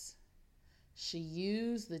hypnotist. She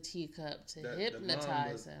used the teacup to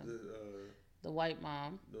hypnotize him. The white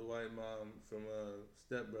mom. The white mom from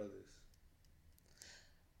Step Brothers.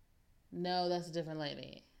 No, that's a different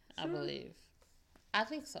lady, sure. I believe. I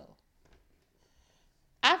think so.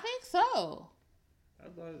 Every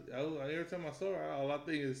time I saw her, all I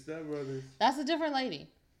think is Step Brothers. That's a different lady.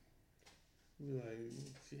 Like,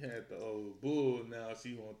 she had the old bull, now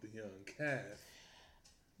she wants the young calf.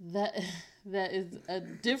 That is a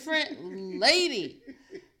different lady.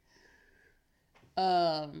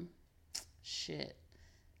 Shit.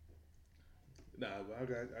 Nah, but I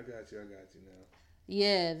got you now.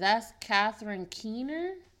 Yeah, that's Catherine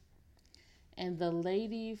Keener, and the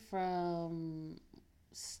lady from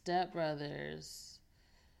Step Brothers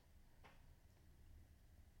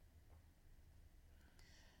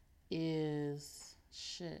is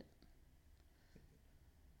Shit.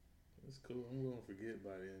 It's cool. I'm gonna forget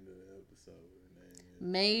by the end of the episode what her name is.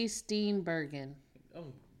 May Steenburgen.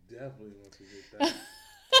 I'm definitely gonna forget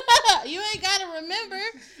that. You ain't gotta remember.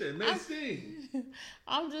 She said May Steen.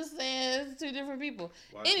 I'm just saying it's two different people.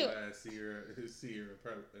 Watch Anyway, I see her in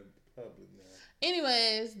public now.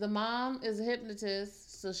 anyways, the mom is a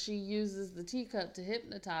hypnotist, so she uses the teacup to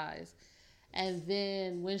hypnotize. And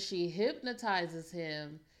then when she hypnotizes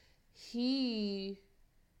him, he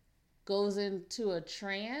goes into a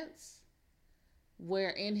trance where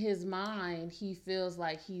in his mind he feels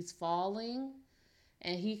like he's falling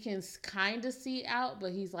and he can kind of see out,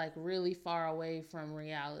 but he's like really far away from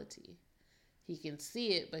reality. He can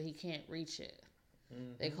see it, but he can't reach it.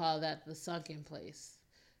 Mm-hmm. They call that the sunken place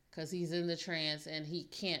because he's in the trance and he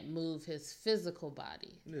can't move his physical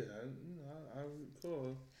body. Yeah, I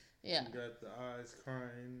recall. Yeah. You got the eyes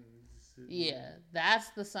crying. Yeah, that's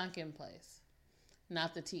the sunken place,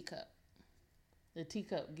 not the teacup. The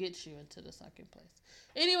teacup gets you into the sunken place.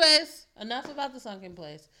 Anyways, enough about the sunken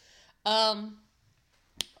place.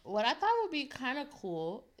 What I thought would be kind of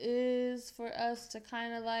cool is for us to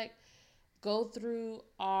kind of like go through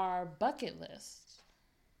our bucket list.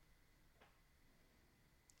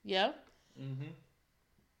 Yeah?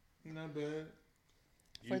 Mm-hmm. Not bad.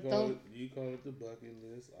 You call it the bucket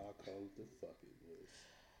list. I call it the fucking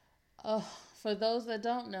list. For those that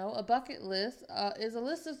don't know, a bucket list is a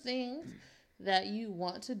list of things that you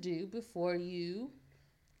want to do before you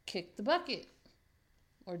kick the bucket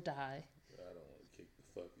or die. I don't want to kick the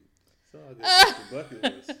bucket. So I guess the bucket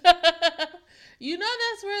list. You know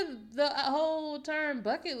that's where the whole term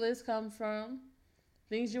bucket list comes from.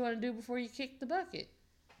 Things you want to do before you kick the bucket.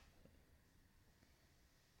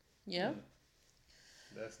 Yep. Yeah.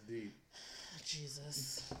 That's deep.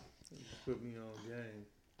 Jesus. You put me on game.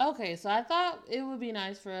 Okay, so I thought it would be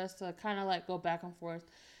nice for us to kind of like go back and forth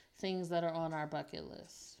things that are on our bucket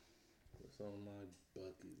list. What's on my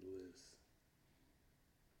bucket list?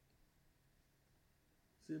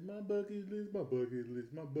 See, my bucket list,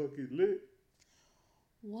 my bucket list.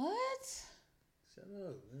 What? Shut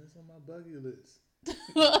up, man. It's on my bucket list.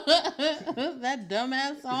 That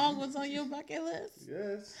dumbass song was on your bucket list?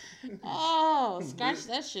 Yes. Oh, scratch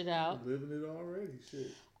that shit out. I'm living it already,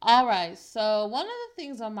 shit. All right, so one of the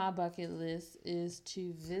things on my bucket list is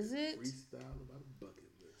to visit. Freestyle about a bucket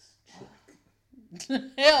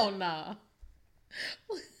list. Hell nah.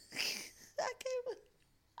 I can't.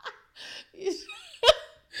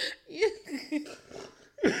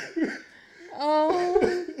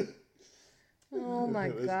 Oh my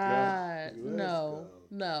God. No.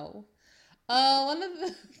 One of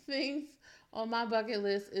the things on my bucket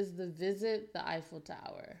list is to visit the Eiffel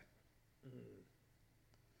Tower.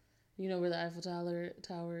 You know where the Eiffel Tower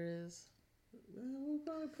is? Man, what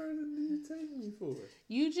kind of person do you take me for?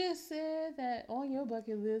 You just said that on your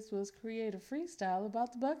bucket list was create a freestyle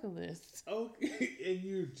about the bucket list. Okay, and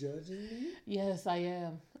you're judging me? Yes, I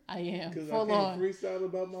am. Because I can't freestyle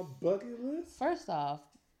about my bucket list? First off,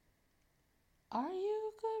 are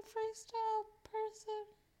you a good freestyle person?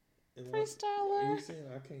 Freestyler? Are you saying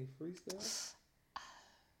I can't freestyle?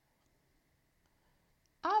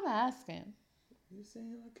 I'm asking. You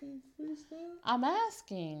saying I can't freestyle? I'm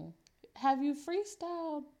asking. Have you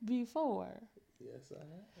freestyled before? Yes, I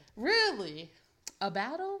have. Really? A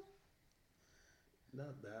battle?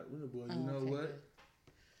 Not bad. Boy, you know what?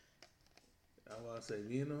 I want to say,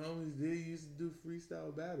 me and the homies used to do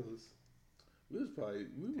freestyle battles. We was probably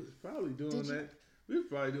doing that. We was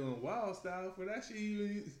probably doing wild style for that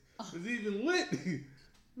shit was even lit.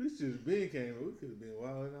 We should have been came. We could have been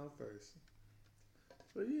wilding out first.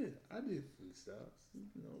 But yeah, I did freestyles.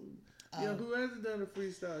 You know, who hasn't done a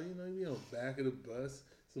freestyle? You know, you on the back of the bus,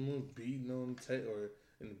 someone beating on the table, or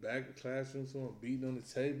in the back of the classroom, someone beating on the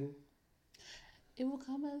table. It will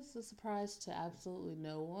come as a surprise to absolutely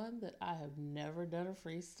no one that I have never done a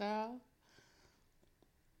freestyle.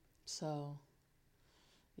 So,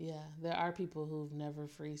 yeah, there are people who've never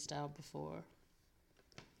freestyled before.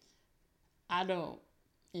 I don't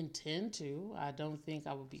intend to. I don't think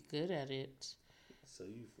I would be good at it. So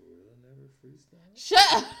you for real never freestyle?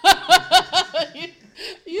 Shut up!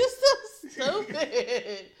 you so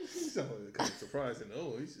stupid. You sound like kind of surprising.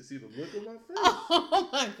 Oh, you should see the look on my face. Oh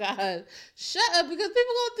my God. Shut up, because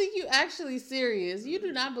people don't think you actually serious. You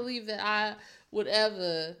do not believe that I would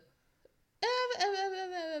ever Let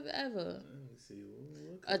me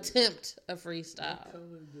see. attempt a freestyle. What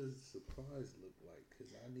color does surprise look like?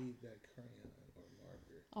 Because I need that crayon or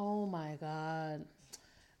marker. Oh my God.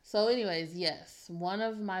 So anyways, yes, one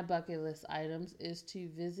of my bucket list items is to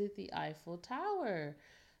visit the Eiffel Tower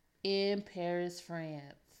in Paris,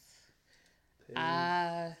 France.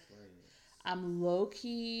 I'm low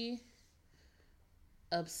key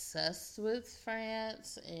obsessed with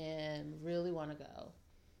France and really want to go.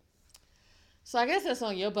 So I guess that's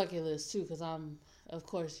on your bucket list too, because of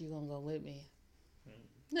course, you're gonna go with me.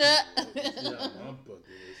 Yeah, my bucket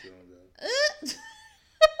list gonna go.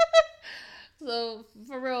 So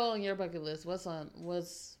for real, on your bucket list, what's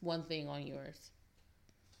one thing on yours?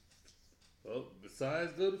 Well,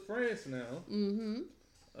 besides go to France now. Mm-hmm.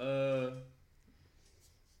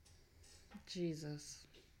 Jesus.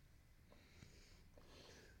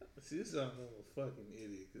 See, this is I'm a fucking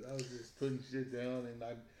idiot because I was just putting shit down and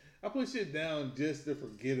I put shit down just to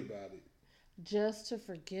forget about it. Just to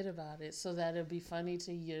forget about it, so that it'll be funny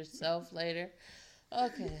to yourself later.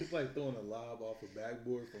 Okay. It's like throwing a lob off a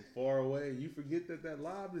backboard from far away. And you forget that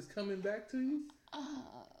lob is coming back to you.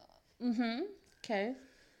 Mm-hmm. Okay.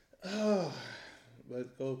 But the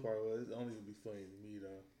cold part was it's only gonna be funny to me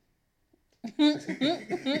though.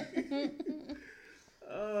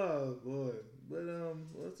 Oh boy. But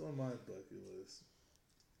what's on my bucket list?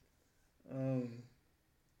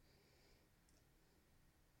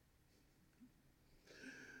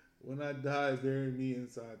 When I die, bury me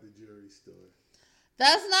inside the jewelry store.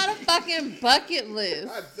 That's not a fucking bucket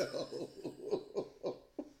list. I know.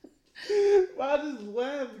 I just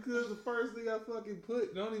laughed because it's the first thing I fucking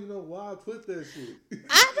put. I don't even know why I put that shit.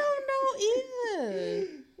 I don't know either.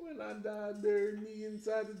 When I die, bury me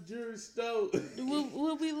inside the jewelry store.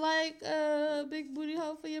 Would we like a big booty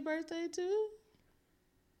hole for your birthday too?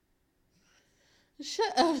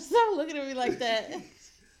 Shut up! Stop looking at me like that.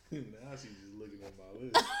 Now she's just looking at my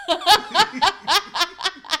list.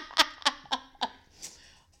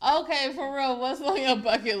 Okay, for real, what's on your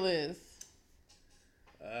bucket list?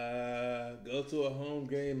 Go to a home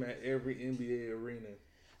game at every NBA arena.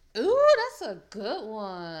 Ooh, that's a good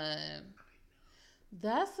one.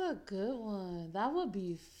 That's a good one. That would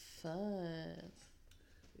be fun.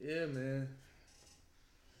 Yeah, man.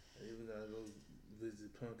 I even gotta go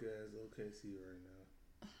visit punk ass OKC right now.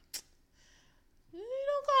 You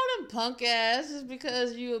don't call them punk ass just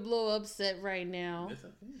because you a little upset right now. Yes, I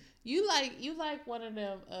can. You like one of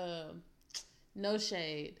them. No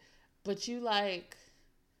shade, but you like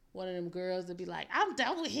one of them girls that be like, I'm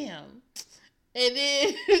done with him, and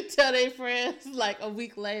then tell their friends like a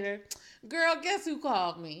week later, girl, guess who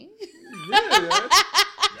called me? Yeah,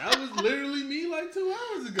 that was literally me like 2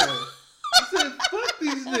 hours ago. I said, fuck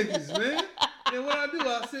these niggas, man. And what I do,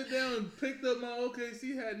 I sit down and picked up my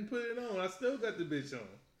OKC hat and put it on. I still got the bitch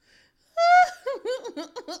on.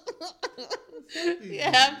 You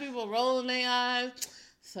have people rolling their eyes.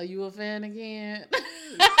 So you a fan again?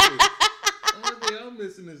 Only thing I'm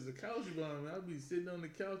missing is the couch behind me. I'll be sitting on the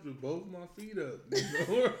couch with both my feet up,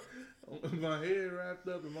 or my head wrapped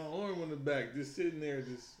up and my arm on the back, just sitting there,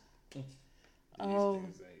 just. These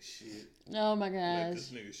niggas ain't shit. Oh my gosh! Let this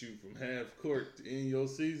nigga shoot from half court to end your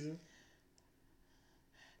season.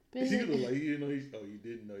 You look like you didn't know you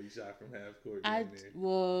didn't know he shot from half court.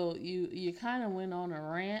 Well, you kind of went on a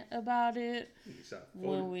rant about it. He shot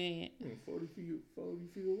 40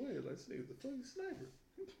 feet away. Like this nigga's a fucking sniper.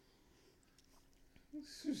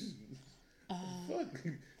 Fuck.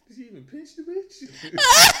 Did he even pinch the bitch?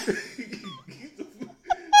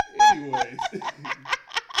 Anyways.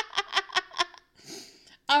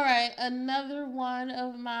 All right, another one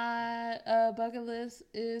of my bucket list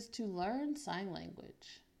is to learn sign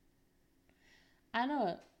language. I know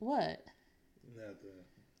it. What? Nothing.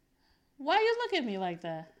 Why you look at me like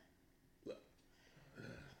that?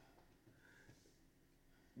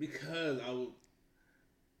 Because I would.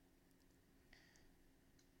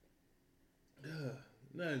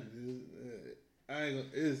 Nothing. I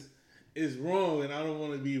ain't gonna, it's wrong, and I don't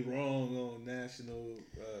want to be wrong on national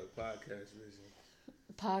podcast vision.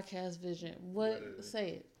 Podcast vision. What? Say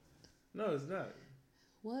it. No, it's not.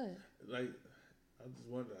 What? Like, I just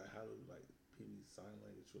wonder how like people sign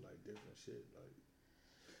language for like different shit.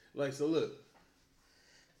 Like so. Look,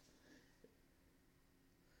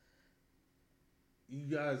 you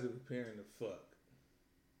guys are preparing to fuck.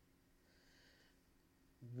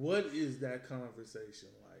 What is that conversation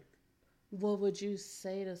like? What would you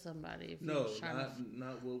say to somebody if no, you were trying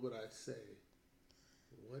not what would I say?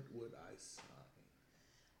 What would I sign?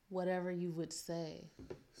 Whatever you would say.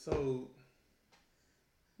 So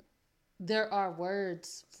there are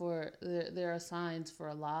words for there are signs for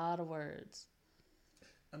a lot of words.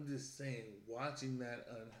 I'm just saying, watching that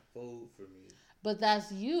unfold for me. But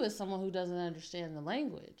that's you as someone who doesn't understand the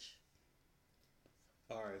language.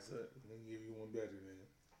 All right, so let me give you one better then.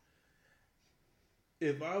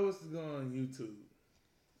 If I was to go on YouTube,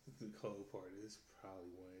 the cold part is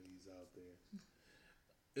probably one of these out there.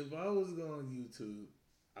 if I was going on YouTube,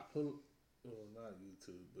 I put well not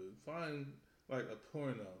YouTube, but find like a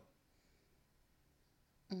porno.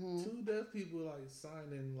 Mm-hmm. Two deaf people like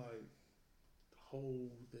signing like the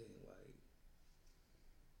whole thing. Like,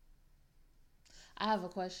 I have a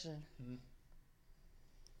question. hmm?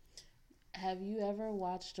 Have you ever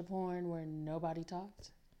watched a porn where nobody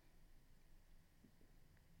talked?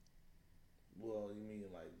 Well, you mean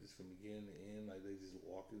like just from beginning to end, like they just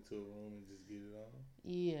walk into a room and just get it on?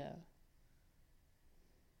 Yeah.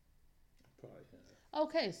 Probably have.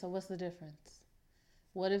 Okay, so what's the difference?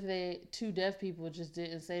 What if two deaf people just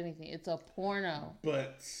didn't say anything? It's a porno.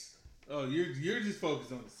 But you're just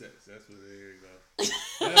focused on the sex. That's what there you go. That's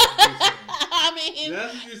what you're saying. I mean,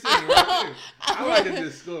 that's what you're saying right there. I like a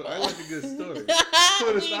good story. I like a good story.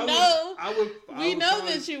 We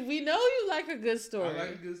know you like a good story. I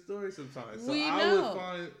like a good story sometimes. So we I know. would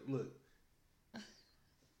find look,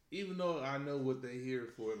 even though I know what they here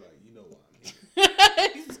for, like you know why I'm here.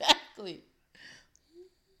 Exactly.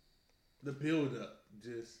 The build up,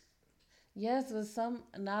 just yes, but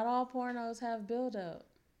not all pornos have build up.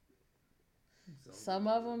 Some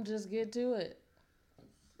of them just get to it.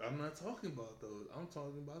 I'm not talking about those. I'm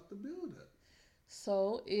talking about the build up.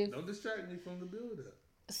 So don't distract me from the build up.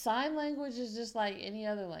 Sign language is just like any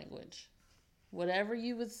other language. Whatever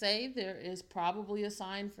you would say, there is probably a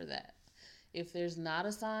sign for that. If there's not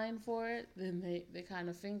a sign for it, then they kind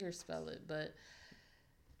of finger spell it. But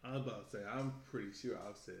I was about to say, I'm pretty sure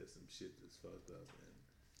I've said some shit that's fucked up,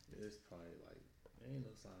 and it's probably like there ain't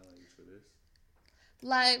no sign language for this.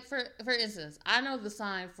 Like for instance, I know the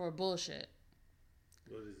sign for bullshit.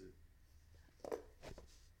 What is it?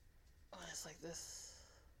 Oh, it's like this.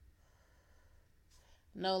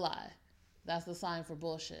 No lie. That's the sign for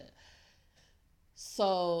bullshit.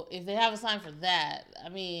 So if they have a sign for that, I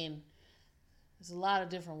mean, there's a lot of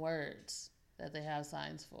different words that they have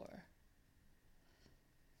signs for.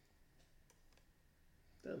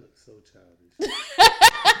 That looks so childish.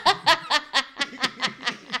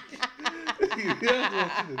 I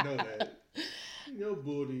want you to know that. Your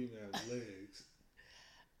bull didn't even have legs.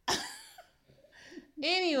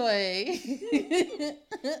 Anyway.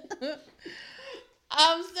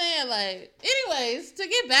 I'm saying, like, anyways, to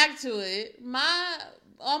get back to it,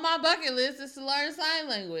 on my bucket list is to learn sign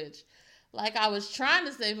language. Like I was trying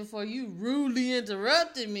to say before you rudely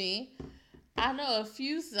interrupted me, I know a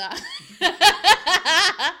few signs.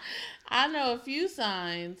 I know a few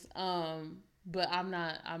signs, but I'm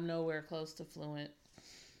nowhere close to fluent.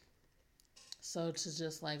 So to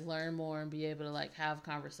just like learn more and be able to like have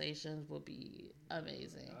conversations would be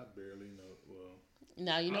amazing. I barely know. Well,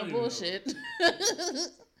 now you know bullshit. I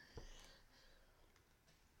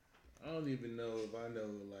don't even know if I know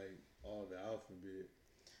like all the alphabet.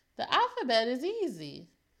 The alphabet is easy.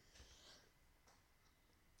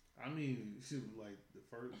 I mean, shoot, like the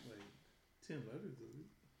first like 10 letters of it.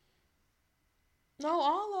 No,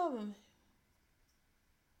 all of them.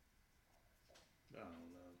 I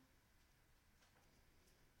don't know.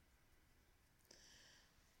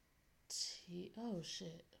 Oh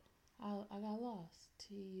shit! I got lost.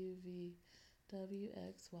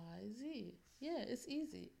 TUVWXYZ. Yeah, it's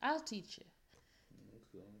easy. I'll teach you. I'm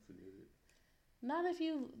gonna forget it. Not if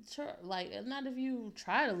you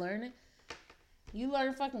try to learn it. You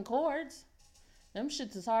learn fucking chords. Them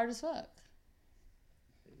shits is hard as fuck.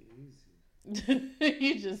 Easy.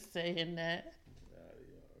 You just saying that.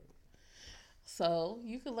 So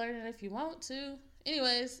you can learn it if you want to.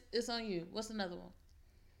 Anyways, it's on you. What's another one?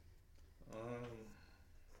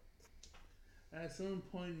 At some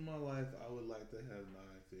point in my life, I would like to have 9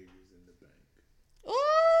 figures in the bank.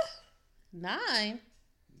 Oh, 9?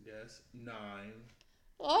 Yes, 9.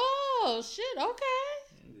 Oh, shit,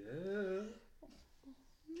 okay. Yeah.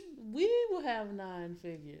 We will have 9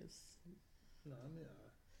 figures. No, I mean,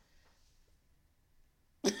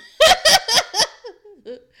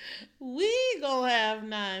 we gonna have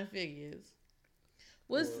 9 figures.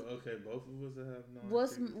 Okay, both of us have 9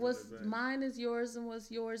 figures. What's mine is yours and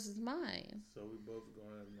what's yours is mine. So we both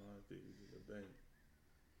gonna have 9 figures in the bank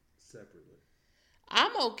separately.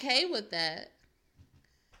 I'm okay with that.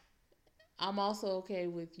 I'm also okay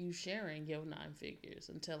with you sharing your 9 figures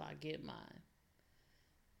until I get mine.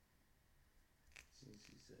 She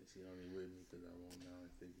said she only with me because I want 9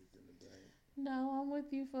 figures in the bank. No, I'm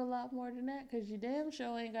with you for a lot more than that because you damn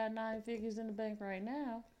sure ain't got 9 figures in the bank right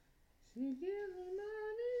now. She gives me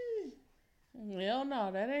money. Hell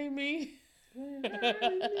no, that ain't me.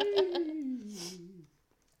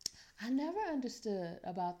 I never understood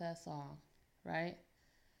about that song, right?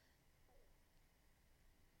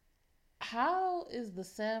 How is the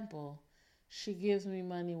sample she gives me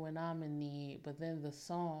money when I'm in need, but then the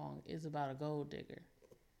song is about a gold digger.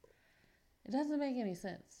 It doesn't make any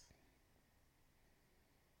sense.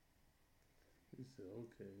 He said,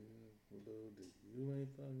 okay, gold digger. You ain't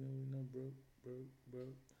fucking with no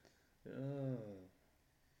broke.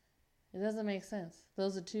 It doesn't make sense.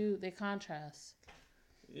 Those are two, they contrast.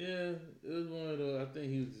 Yeah, it was one of those. I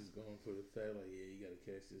think he was just going for the fact, like, yeah, you gotta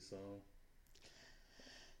catch this song.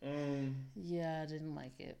 Yeah, I didn't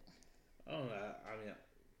like it. I don't know. I mean,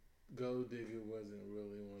 Gold Digger wasn't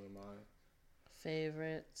really one of my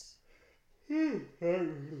favorites.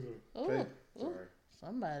 Oh, sorry.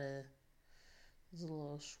 Somebody is a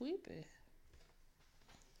little sweepy.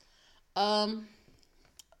 All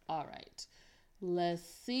right. Let's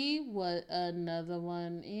see what another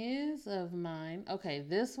one is of mine. Okay,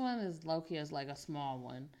 this one is low-key as like a small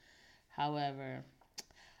one. However,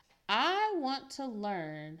 I want to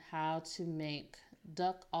learn how to make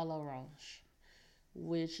duck à l'orange,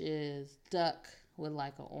 which is duck with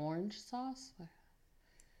like an orange sauce. I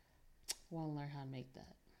want to learn how to make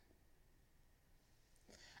that.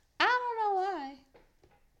 I don't know why,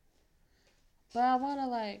 but I want to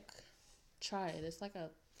like try it. It's like a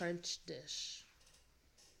French dish.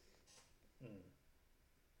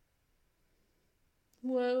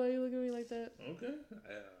 What? Why are you looking at me like that? Okay.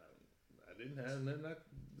 I didn't have nothing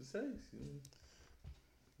to say.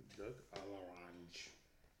 Duck à l'orange.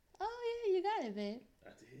 Oh, yeah, you got it, babe. I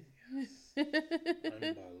did, yes.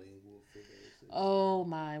 I'm bilingual for those. Oh,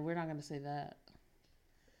 my. We're not going to say that.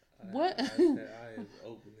 What? I have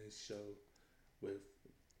opened this show with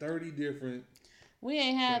 30 different... We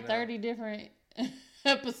ain't had 30 different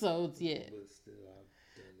episodes yet. But still, I've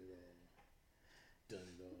done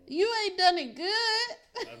it all. You ain't done it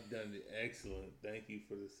good. I've done it excellent. Thank you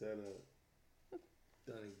for the setup.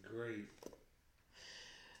 Done it great.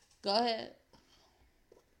 Go ahead.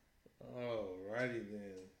 Alrighty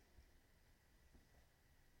then.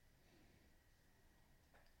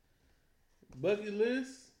 Bucket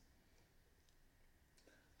list.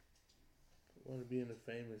 I want to be in a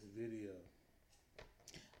famous video.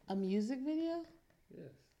 A music video?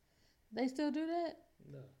 Yes. They still do that?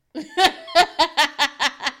 No.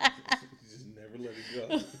 Just never let it go.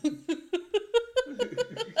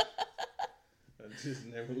 I just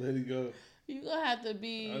never let it go. You gonna have to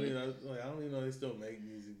be. I don't even know they still make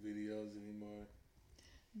music videos anymore.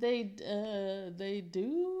 They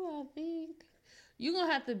do. I think you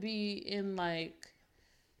gonna have to be in like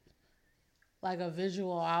a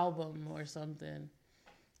visual album or something,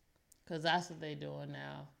 cause that's what they doing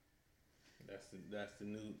now. That's the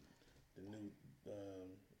new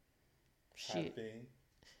shit thing.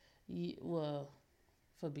 Yeah, well,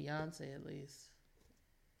 for Beyonce at least.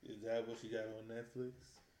 Is that what she got on Netflix?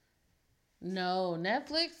 No,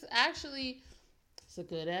 Netflix actually, it's a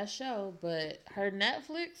good ass show, but her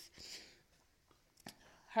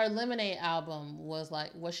Lemonade album was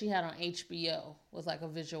like what she had on HBO was like a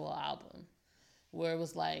visual album where it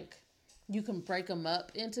was like you can break them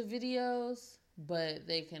up into videos, but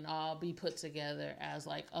they can all be put together as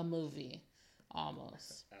like a movie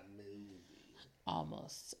almost.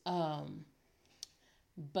 Almost.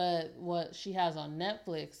 But what she has on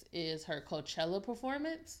Netflix is her Coachella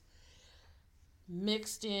performance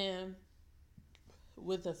mixed in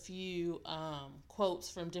with a few quotes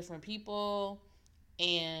from different people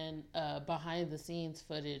and behind the scenes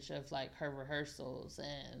footage of like her rehearsals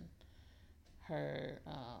and her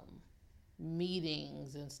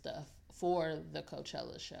meetings and stuff for the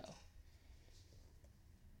Coachella show.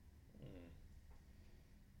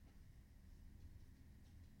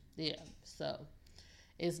 Yeah, so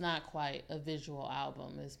it's not quite a visual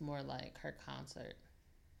album. It's more like her concert.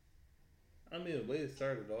 I mean, the way it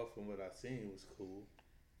started off from what I seen was cool.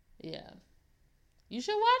 Yeah. You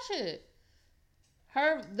should watch it.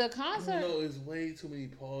 The concert. No, it's way too many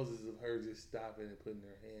pauses of her just stopping and putting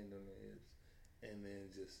her hand on her hips. And then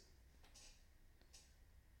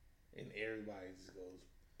and everybody just goes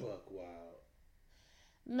buck wild.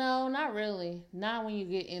 No, not really. Not when you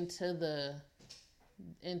get into the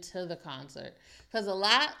concert. Because a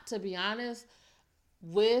lot, to be honest,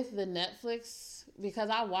 with the Netflix, because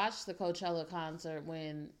I watched the Coachella concert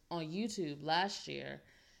on YouTube last year,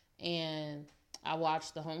 and I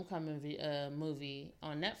watched the Homecoming movie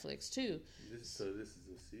on Netflix too. So this is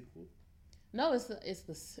a sequel? No, it's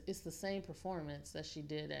the same performance that she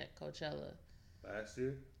did at Coachella last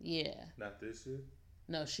year. Yeah. Not this year.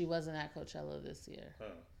 No, she wasn't at Coachella this year.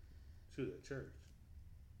 Huh? She was at church.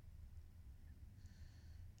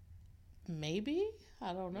 Maybe?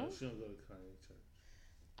 I don't know. No, she don't go to Kanye's church.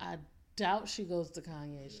 I doubt she goes to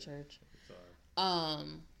Kanye's church. Sorry.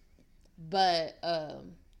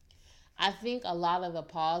 I think a lot of the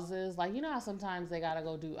pauses, like, you know how sometimes they gotta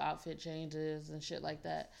go do outfit changes and shit like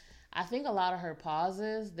that. I think a lot of her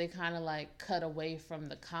pauses, they kind of like cut away from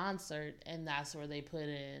the concert, and that's where they put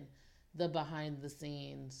in the behind the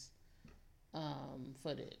scenes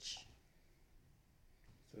footage.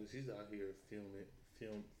 So she's out here filming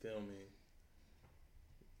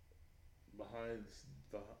behind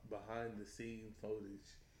behind the scene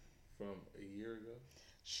footage from a year ago.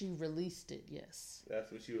 She released it, yes.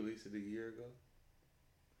 That's what she released it a year ago.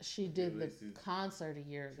 She did the concert a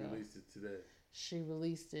year ago. She released it today. She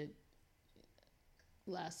released it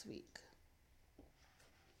last week.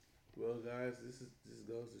 Well, guys, this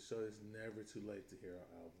goes to show it's never too late to hear our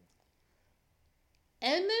album.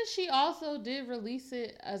 And then she also did release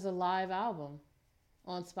it as a live album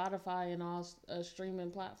on Spotify and all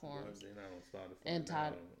streaming platforms. Well, they're not on Spotify. And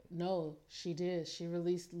no, she did. She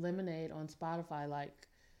released Lemonade on Spotify. Like,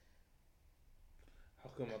 how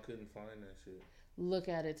come I couldn't find that shit? Look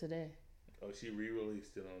at it today. Oh, she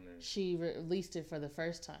re-released it on there. She released it for the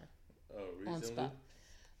first time. Oh, recently?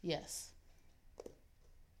 Yes.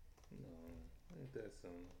 No, ain't that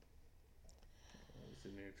something? I'm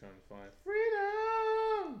sitting there trying to find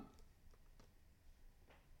freedom.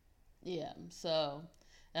 Yeah, so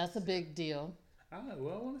that's a big deal. I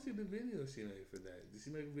want to see the video she made for that. Did she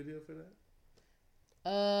make a video for that?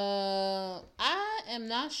 I am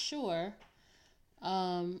not sure.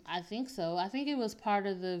 I think so. I think it was part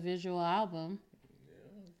of the visual album. Yeah,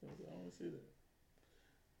 I want to see that.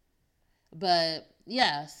 But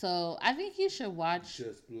yeah, so I think you should watch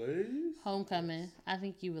Just Blaze Homecoming. I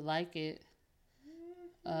think you would like it.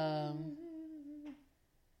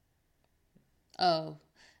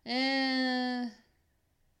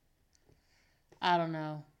 I don't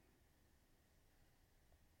know.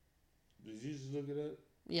 Did you just look it up?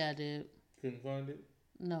 Yeah, I did. Couldn't find it?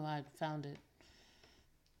 No, I found it.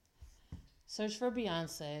 Search for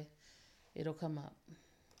Beyonce. It'll come up.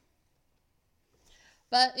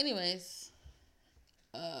 But anyways,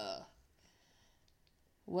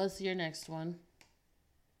 what's your next one?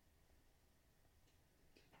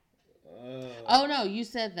 Oh no, you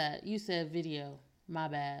said that. You said video. My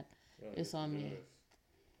bad. It's on me.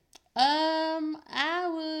 I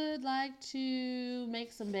would like to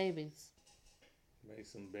make some babies. Make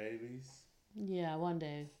some babies? Yeah, one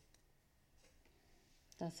day.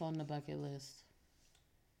 That's on the bucket list.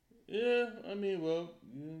 Yeah, I mean, well,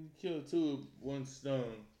 you killed two with one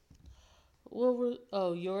stone. What were?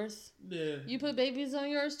 Oh, yours? Yeah. You put babies on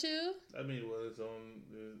yours too? I mean, well, it's on,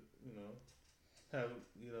 have,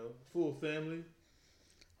 full family.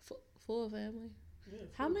 Full family? Yeah. Full.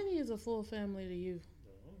 How many is a full family to you?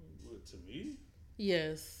 What, to me?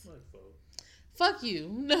 Yes. Like 4. Fuck you.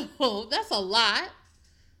 No, that's a lot.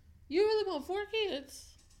 You really want 4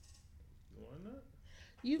 kids? Why not?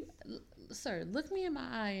 Sir, look me in my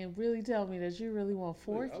eye and really tell me that you really want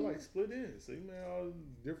 4 kids. I like split ends. So you made all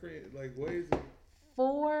different ways.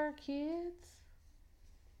 4 kids?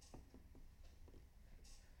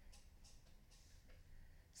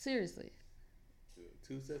 Seriously.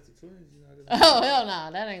 2 sets of twins. Oh hell no,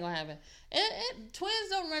 that ain't gonna happen. Twins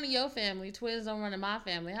don't run in your family. Twins don't run in my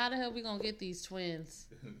family. How the hell we gonna get these twins?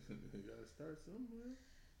 You gotta start somewhere.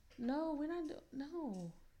 No, we're not.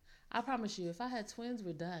 No, I promise you, if I had twins,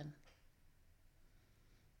 we're done.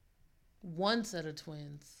 1 set of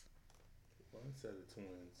twins. 1 set of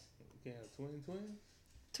twins. You can't have twins?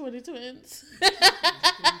 20 twins.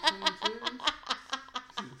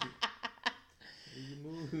 You can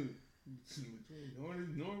move between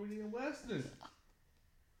Normandy and Western.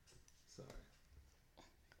 Sorry.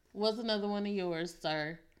 What's another one of yours,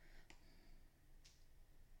 sir?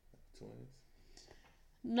 Twins.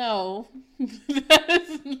 No, that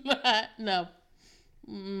is not. No,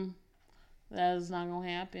 that is not gonna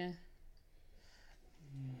happen.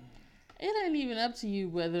 It ain't even up to you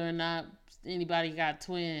whether or not anybody got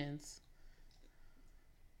twins.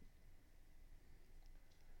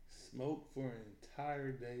 Smoke for an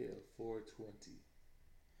entire day of 420.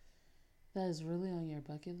 That is really on your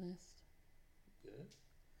bucket list? Yeah.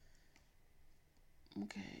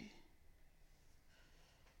 Okay.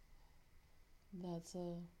 That's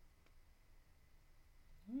a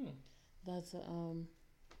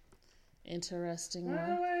interesting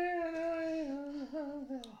one.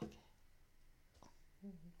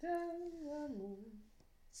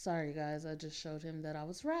 Sorry guys, I just showed him that I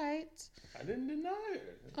was right. I didn't deny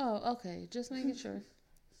it. Oh, okay. Just making sure.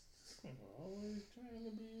 Always trying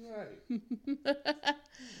to be right.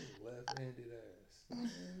 Left-handed ass.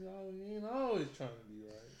 You ain't always trying to be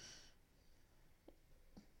right.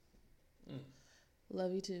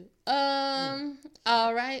 Love you too.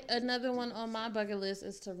 All right. Another one on my bucket list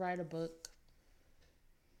is to write a book.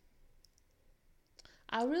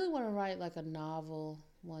 I really want to write like a novel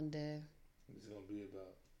one day. What's it gonna be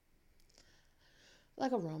about?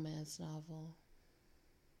 Like a romance novel.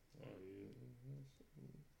 Oh, you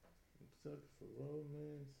suck for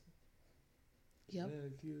romance. Yep.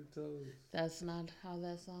 Manicure toes. That's not how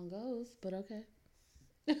that song goes, but okay.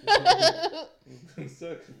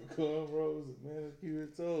 Suck for cornrows and manicure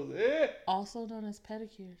toes. Eh? Also known as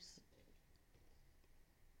pedicures.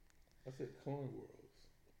 I said cornrows.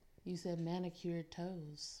 You said manicured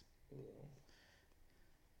toes. Well,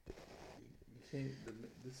 you can't.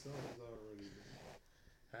 This song is already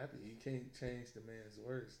happy. You can't change the man's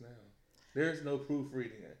words now. There's no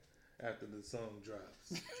proofreading it after the song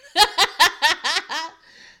drops.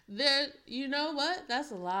 You know what?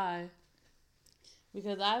 That's a lie.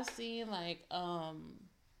 Because I've seen like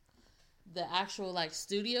the actual like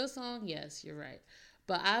studio song. Yes, you're right.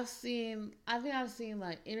 But I think I've seen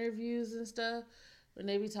like interviews and stuff when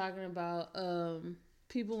they be talking about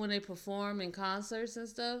people when they perform in concerts and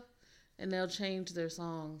stuff, and they'll change their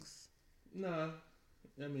songs. Nah,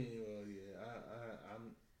 I mean, well, yeah,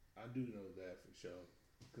 I do know that for sure.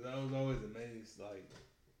 Cause I was always amazed, like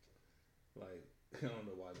I don't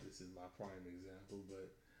know why this is my prime example,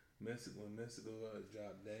 but when Mystical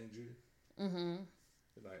dropped Danger,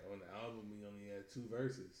 like on the album he only had 2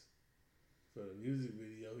 verses. For the music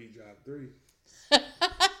video, he dropped 3.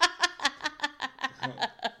 I'm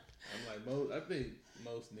like, I think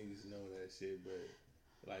most niggas know that shit, but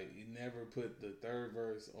like, he never put the 3rd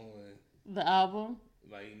verse on the album.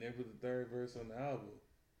 Like, he never put the 3rd verse on the album.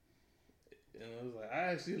 And I was like,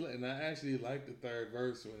 I actually liked the 3rd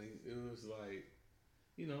verse when it was like,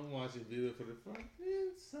 you know, I'm watching video for the front.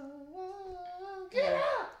 It's so get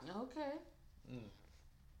up. Okay.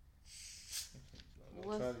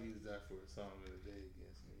 Don't try to use that for a song of the day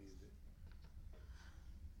against me either.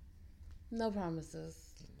 No promises.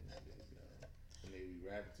 And they be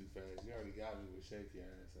rapping too fast. You already got me with Shake Your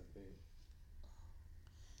Ass, I think.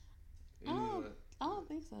 I don't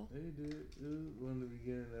think so. They did. It was one of the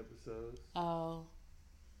beginning episodes. Oh.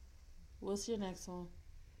 What's your next one?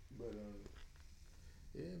 But,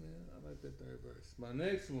 yeah, man, I like that 3rd verse. My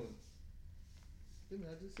next one.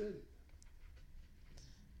 I just said it.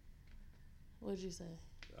 What'd you say?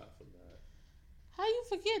 I forgot. How you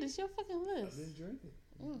forget? It's your fucking list. I've been drinking.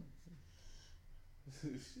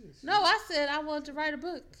 Shit. No, I said I wanted to write a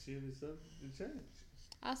book. Shit is up to change.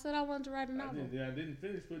 I said I wanted to write a novel. I didn't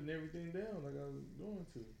finish putting everything down like I was going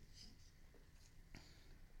to.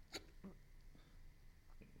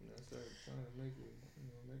 I started trying to make it,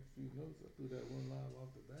 make a few notes. I threw that one line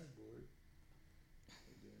off the backboard.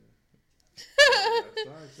 Yeah.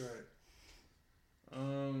 Sidetrack.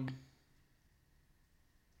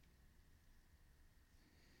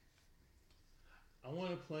 I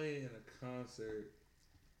want to play in a concert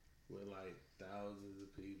with like thousands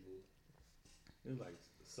of people. It's like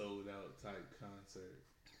sold out type concert.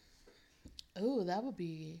 Oh, that would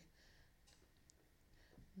be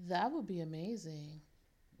amazing.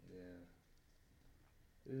 Yeah.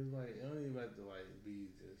 It's like, you don't even have to like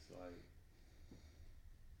be just like,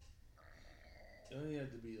 you don't even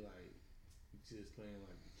have to be like just playing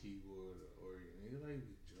like the keyboard or organ. You like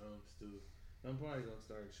the drums too. I'm probably gonna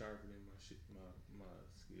start sharpening my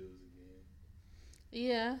skills again.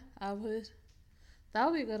 Yeah, I would. That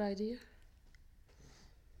would be a good idea.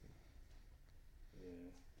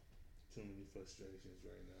 Yeah, too many frustrations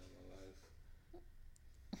right now in my life.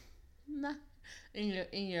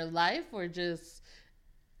 Nah, in your life or just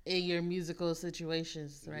in your musical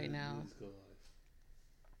situations right now. Musical life.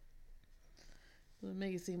 It would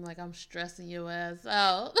make it seem like I'm stressing your ass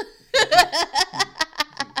out.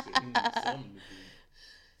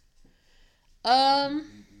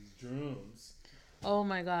 These drums. Oh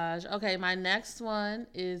my gosh. Okay, my next one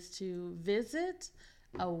is to visit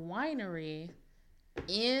a winery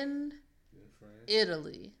in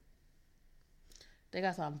Italy. They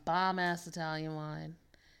got some bomb ass Italian wine.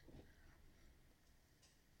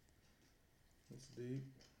 That's deep.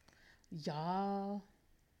 Y'all.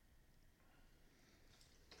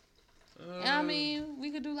 I mean,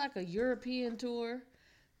 we could do like a European tour.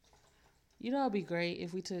 You know, it'd be great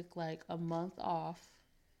if we took like a month off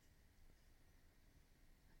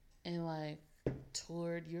and like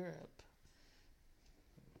toured Europe.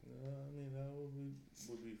 I mean,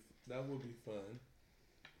 that would be fun.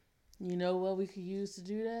 You know what we could use to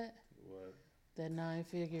do that? What? That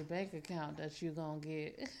 9-figure bank account that you gonna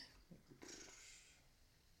get.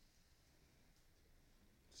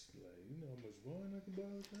 Like, you know how much wine I can buy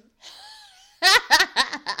with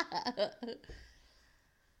that?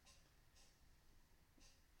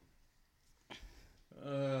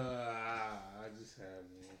 I just had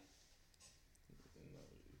one.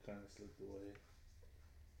 It kind of slipped away.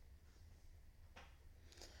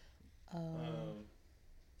 Um,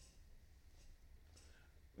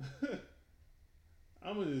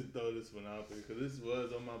 I'm gonna just throw this one out there because this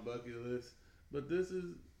was on my bucket list, but this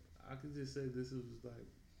is, I can just say this was like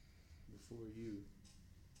before you.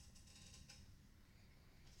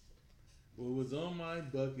 What was on my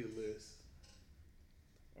bucket list?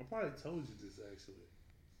 I probably told you this actually.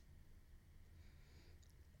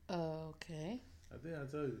 okay. I think I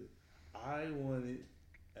told you. I wanted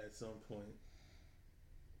at some point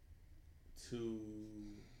to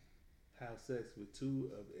have sex with two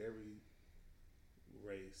of every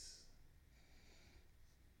race.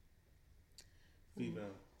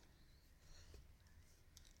 Female.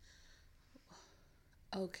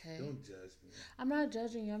 Okay. Don't judge me. I'm not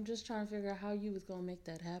judging you. I'm just trying to figure out how you was gonna make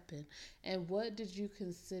that happen. And what did you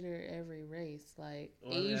consider every race? Like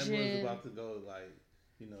Well, Asian. everyone's about to go like,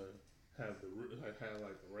 you know, have the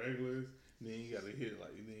regulars. And then you gotta hit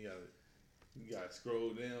like, then you gotta scroll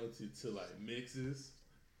down to like mixes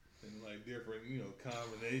and like different, you know,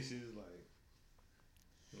 combinations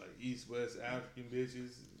like East West African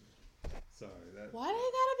bitches. Sorry, that. Why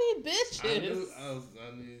they gotta be bitches? I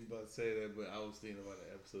knew you was about to say that, but I was thinking about an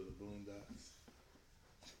episode of Boondocks.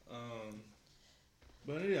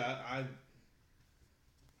 But yeah,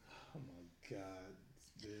 oh my god,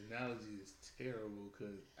 the analogy is terrible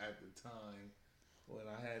because at the time when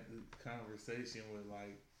I had the conversation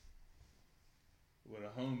with a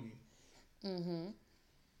homie,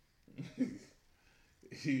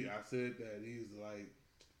 I said that he was like,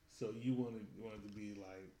 so you wanted to be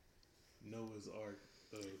like Noah's Ark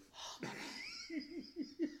of.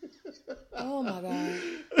 Oh my god.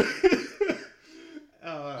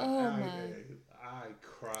 I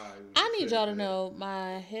cried. I need y'all to know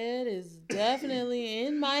my head is definitely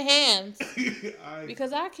in my hands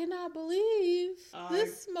because I cannot believe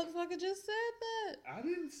this motherfucker just said that. I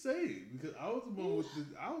didn't say it because I was the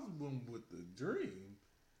one with the dream,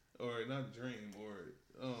 or not dream, or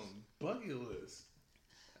bucket list.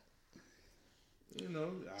 You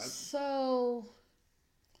know. So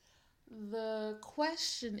the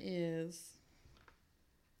question is,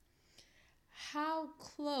 how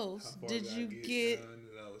close did you get I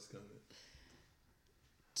knew that was coming.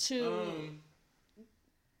 To?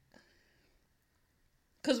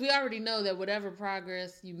 Because we already know that whatever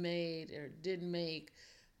progress you made or didn't make,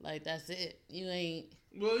 like that's it. You ain't.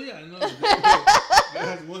 Well, yeah, I know.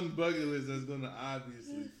 That's one bucket list that's gonna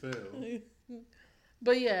obviously fail.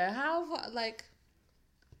 But yeah, how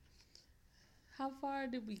far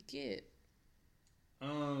did we get?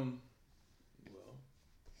 Well,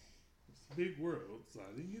 it's a big world, so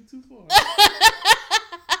I didn't get too far.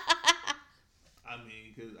 I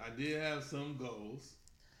mean, because I did have some goals.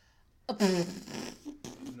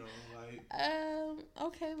 You know, like.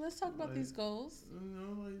 Okay, let's talk about these goals.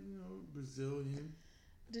 Brazilian.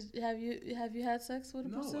 Have you had sex with a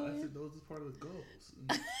Brazilian? No, I said those are part of the goals.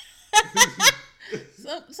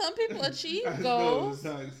 Some people achieve goals.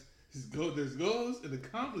 There's goals and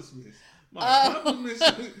accomplishments. My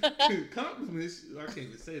accomplishments. I can't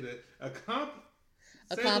even say that.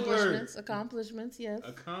 Accomplishments. Yes.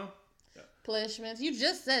 Accomplishments. You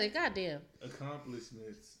just said it. Goddamn.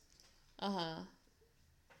 Accomplishments.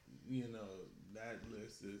 You know, that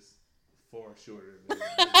list is far shorter than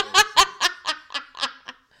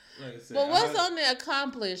like I said, but what's on the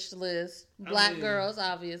accomplished list? Black girls,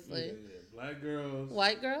 obviously. Yeah. Black girls.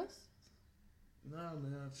 White girls? Nah,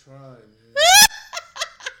 man, I tried,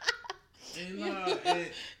 man.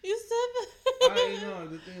 You said that.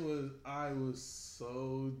 The thing was, I was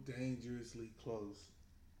so dangerously close.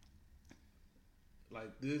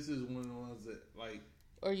 Like, this is one of the ones that, like...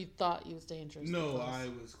 Or you thought you was dangerous? No, I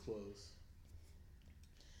was close.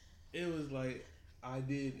 It was like, I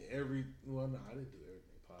did well, no, I didn't do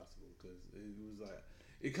everything possible, because it was like,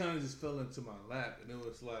 it kind of just fell into my lap, and it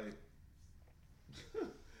was like,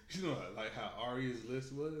 you know, like how Arya's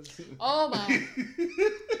list was? Oh, my.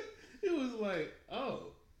 It was like,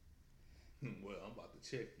 oh, well, I'm about to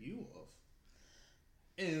check you off.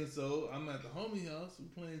 And so I'm at the homie house,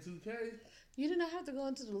 we're playing 2K. You did not have to go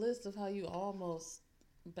into the list of how you almost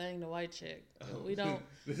banged a white chick. We don't.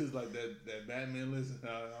 This is like that Batman list.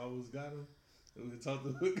 I always got him. We talked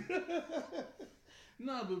to.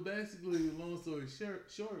 No, but basically, long story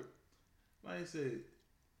short, like I said,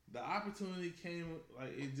 the opportunity came.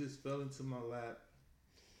 Like it just fell into my lap,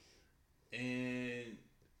 and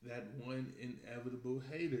that one inevitable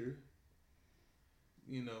hater,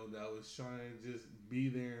 you know, that was trying to just be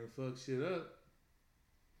there and fuck shit up,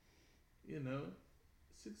 you know,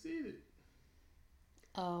 succeeded.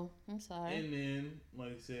 Oh, I'm sorry. And then,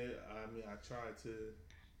 like I said, I tried to,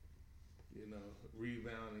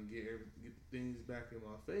 rebound and get things back in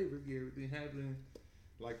my favor, get everything happening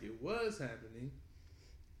like it was happening.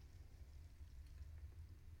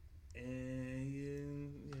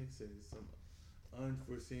 And like I said, some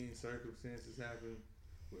unforeseen circumstances happened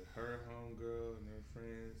with her homegirl and her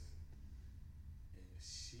friends, and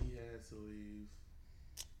she had to leave.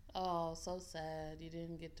 Oh, so sad. You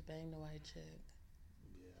didn't get to bang the white chick.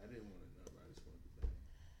 Yeah, I didn't want to know. I just wanted to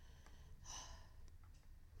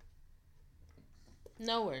bang.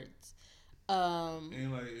 No words.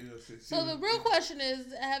 And like, so the real question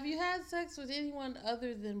is, have you had sex with anyone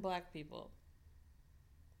other than black people?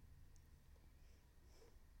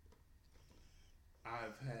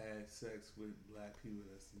 I've had sex with black people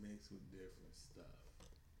that's mixed with different stuff.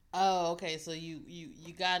 Oh, okay. So you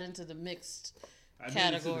got into the mixed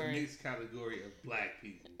category. Into the mixed category of black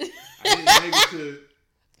people. I didn't make it to.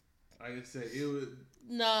 Like I said, it was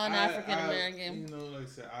non-African American. Like I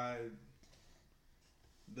said,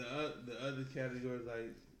 the other categories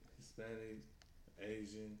like Hispanic,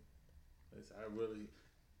 Asian.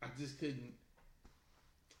 I just couldn't.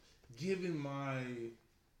 Given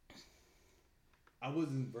I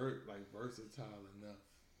wasn't versatile enough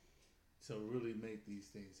to really make these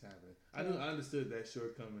things happen. I understood that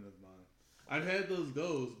shortcoming of mine. I've had those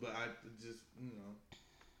goals, but I just,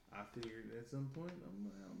 I figured at some point I'm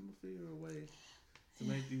gonna figure a way to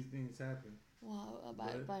make these things happen. Well,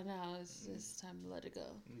 by now it's time to let it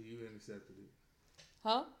go. You intercepted it.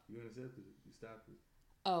 Huh? You intercepted it. You stopped it.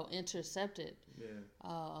 Oh, intercepted. Yeah.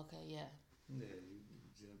 Oh, okay, yeah. Yeah, you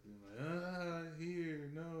jumped in like,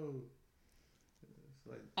 here, no. It's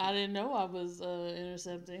like I didn't know I was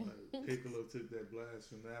intercepting. Like Piccolo took that blast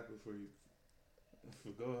from Nappa for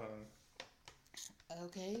Gohan.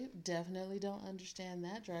 Okay, definitely don't understand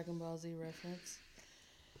that Dragon Ball Z reference.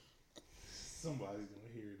 Somebody's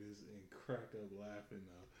gonna hear this and crack up laughing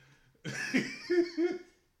now.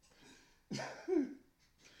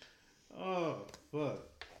 Oh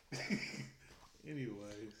fuck.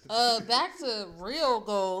 Anyways. Back to real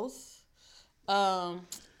goals. Oh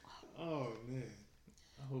man,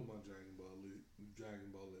 I hope my Dragon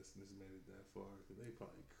Ball listeners made it that far because they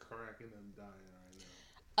probably cracking up dying right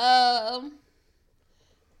now.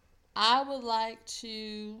 I would like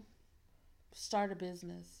to start a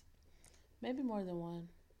business. Maybe more than one.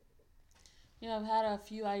 I've had a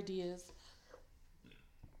few ideas.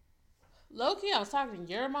 Low-key, I was talking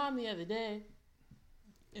to your mom the other day,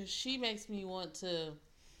 and she makes me want to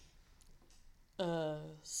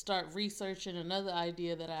start researching another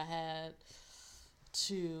idea that I had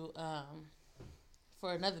to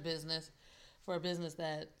for another business, for a business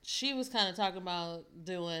that she was kind of talking about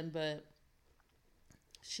doing, but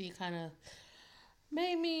she kind of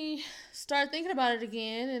made me start thinking about it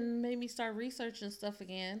again and made me start researching stuff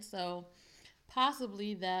again. So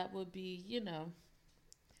possibly that would be,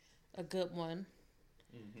 a good one.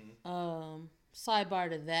 Mm-hmm. Sidebar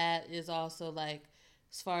to that is also like,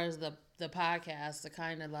 as far as the podcast, to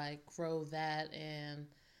kind of like grow that and,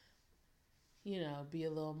 be a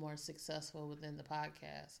little more successful within the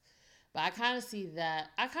podcast. But I kind of see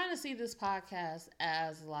this podcast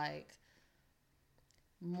as like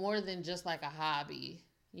more than just like a hobby.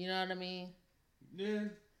 You know what I mean? Yeah.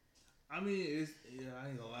 I mean, I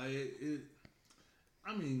ain't gonna lie.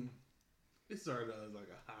 It started out as like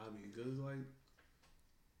a hobby because like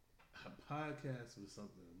a podcast was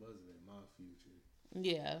something that wasn't in my future.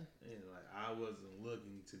 Yeah. And like I wasn't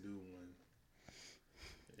looking to do one.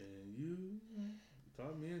 And you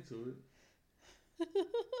talked me into it.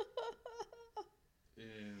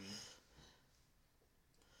 And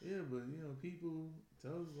yeah, but people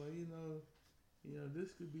tell us like, this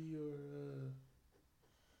could be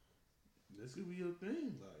your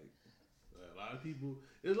thing. Like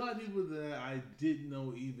there's a lot of people that I didn't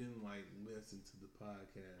know even like listen to the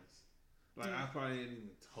podcast. Like I probably hadn't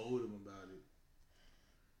even told them about it.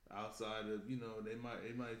 Outside of they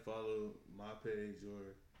might follow my page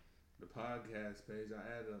or the podcast page. I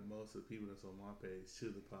added up most of the people that's on my page to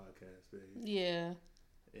the podcast page. Yeah.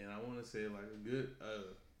 And I want to say like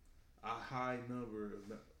a high number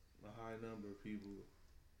of people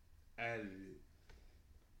added it.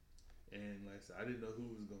 And like I said, I didn't know who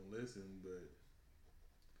was gonna listen, but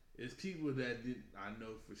it's people that I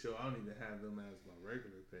know for sure. I don't even have them as my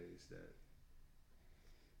regular page that.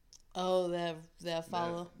 Oh, that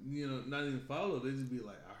follow. That, not even follow. They just be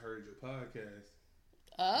like, I heard your podcast.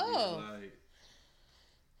 Oh. Like,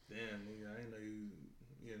 damn, nigga, I didn't know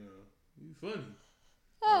you funny.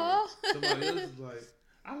 Oh. Somebody else was like,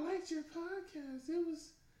 I liked your podcast.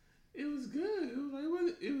 It was good. It was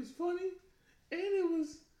like, it was funny. and it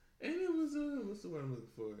was what's the word I'm looking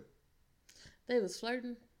for? They was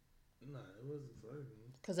flirting. Nah, it wasn't flirting.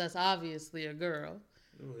 Cause that's obviously a girl.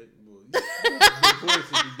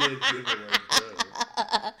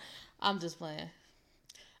 I'm just playing.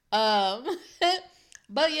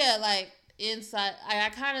 But yeah, like inside, I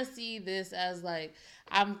kind of see this as like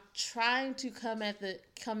I'm trying to come at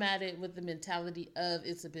it with the mentality of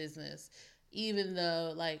it's a business, even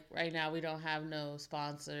though like right now we don't have no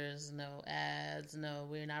sponsors, no ads, no,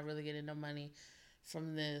 we're not really getting no money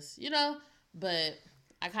from this, but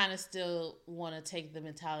I kind of still want to take the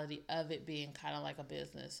mentality of it being kind of like a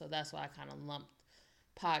business. So that's why I kind of lumped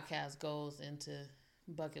podcast goals into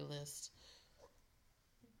bucket list.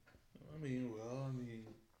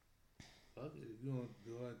 Fuck it. If you want to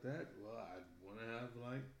do it like that, well, I want to have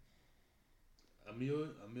like a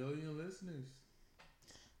million listeners.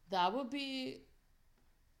 That would be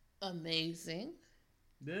amazing.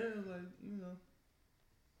 Yeah, like,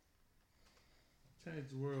 change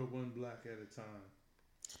the world one black at a time.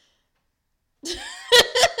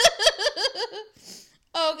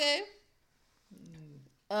 Okay.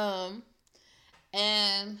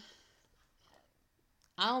 And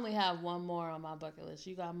I only have one more on my bucket list.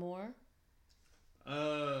 You got more? Like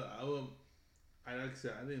I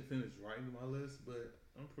said, I didn't finish writing my list, but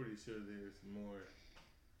I'm pretty sure there's more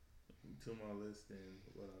to my list than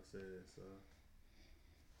what I said. So,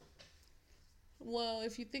 well,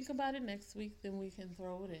 if you think about it next week, then we can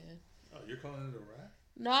throw it in. Oh, you're calling it a wrap?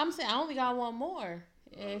 No, I'm saying I only got one more.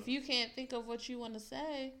 If you can't think of what you want to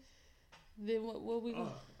say, then what we?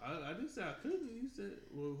 I didn't say I couldn't. You said,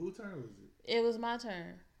 well, whose turn was it? It was my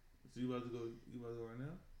turn. So you about to go? You about to go right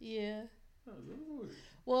now? Yeah. Oh, go for it.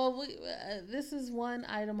 Well, this is one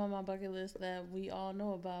item on my bucket list that we all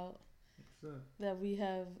know about. What's that? That we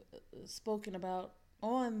have spoken about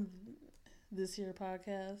on this here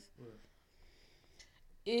podcast. What?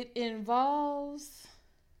 It involves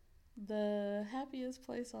the happiest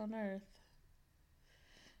place on earth.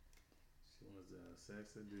 She wants to have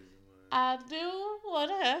sex at Disneyland. I do want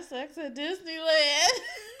to have sex at Disneyland.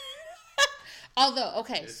 Although,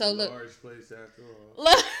 okay, it's so a look. large place after all.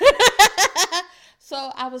 Look.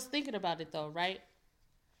 So I was thinking about it though, right?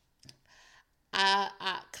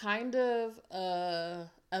 I kind of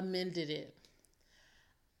amended it.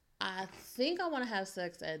 I think I want to have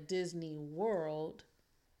sex at Disney World.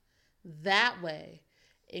 That way,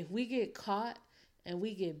 if we get caught and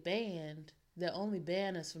we get banned, they'll only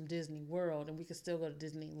ban us from Disney World and we can still go to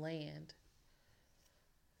Disneyland.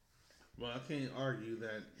 Well, I can't argue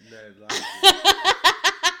that logic.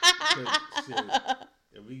 Shit,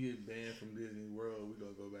 if we get banned from Disney World, we're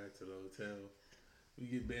going to go back to the hotel. We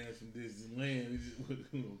get banned from Disneyland, we're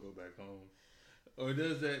going to go back home. Or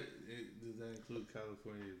does that include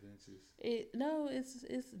California Adventures? No, it's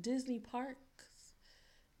Disney parks.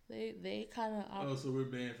 They kind of. Oh, so we're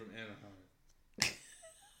banned from Anaheim.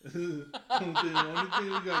 The only thing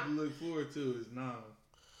we got to look forward to is Nam.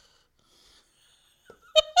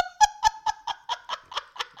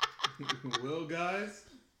 Well, guys.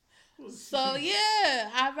 So yeah,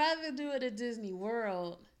 I'd rather do it at Disney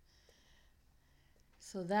World.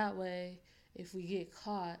 So that way, if we get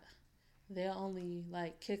caught, they'll only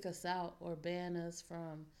like kick us out or ban us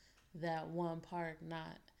from that one park,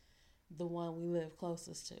 not the one we live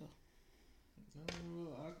closest to.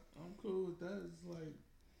 I'm cool with that. It's like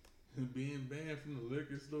being banned from the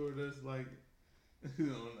liquor store. That's like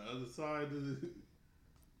on the other side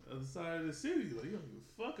of the city. Like, you don't give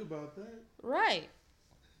a fuck about that, right?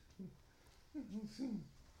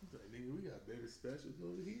 Like, nigga, we got better specials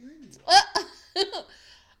over here anyway.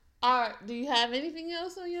 All right. Do you have anything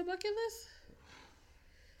else on your bucket list?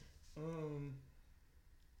 I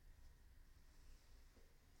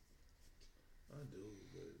do,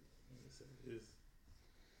 but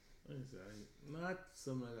not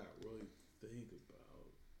something I really think about.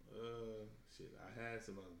 Shit, I had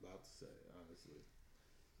something I was about to say, honestly,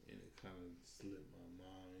 and it kind of slipped my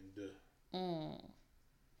mind.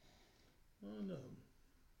 Oh no,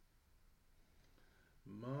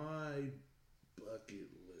 my bucket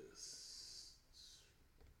list.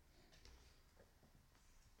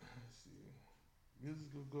 Let's see,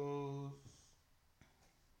 musical goals.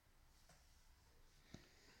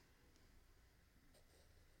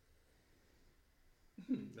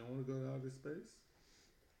 Don't want to go to outer space?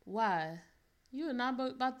 Why? You are not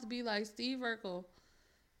about to be like Steve Urkel,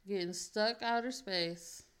 getting stuck outer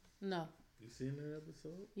space. No. You seen that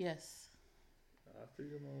episode? Yes. I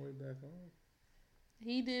figured my way back home.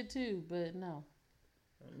 He did too, but no.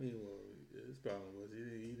 I mean, well, his problem was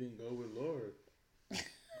he didn't go with Laura. I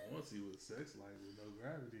want to see what sex like with no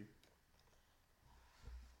gravity.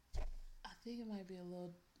 I think it might be a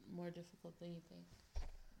little more difficult than you think.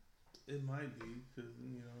 It might be because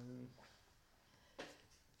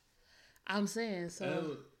I'm saying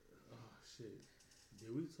so. Oh shit!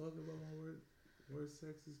 Did we talk about my worst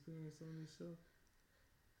sex experience on this show?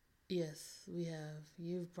 Yes, we have.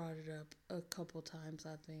 You've brought it up a couple times,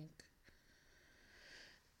 I think.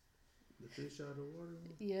 The fish out of the water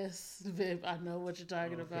one? Yes, babe, I know what you're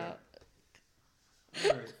talking about.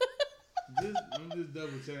 Alright. I'm just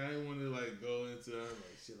double checking. I didn't want to go into I'm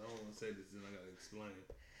like shit, I don't want to say this and I gotta explain.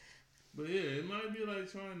 But yeah, it might be like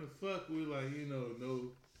trying to fuck with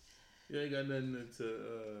no, you ain't got nothing to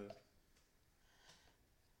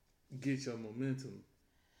get your momentum.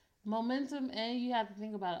 Momentum, and you have to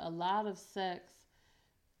think about it. A lot of sex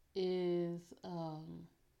is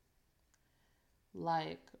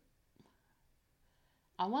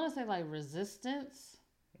I want to say resistance,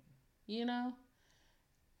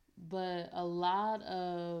 but a lot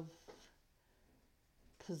of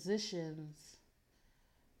positions,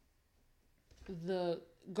 the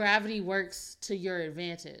gravity works to your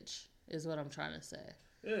advantage, is what I'm trying to say.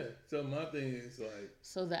 Yeah, so my thing is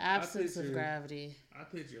so the absence of gravity. I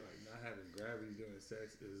picture not having gravity during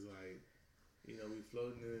sex is we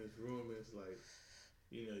floating in this room and it's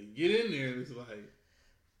you get in there and it's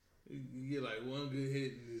you get one good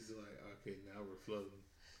hit and it's okay, now we're floating.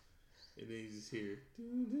 And then you just hear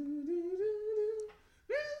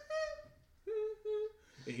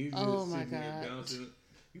and you just sitting there bouncing.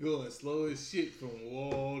 You going slow as shit from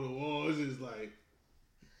wall to wall. It's just like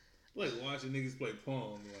watching niggas play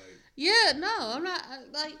Pong. Yeah, no, I'm not.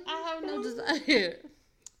 I have no desire.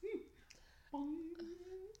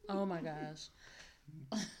 Oh my gosh.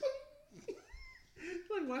 It's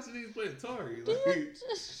like watching niggas play Atari. You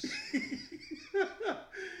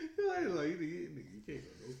can't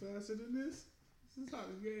go no faster than this. This is how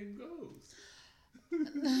the game goes.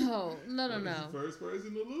 No. The first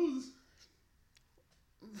person to lose.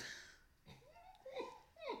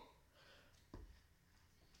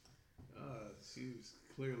 She was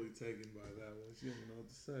clearly taken by that one. She didn't know what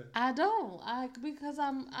to say. I don't. Because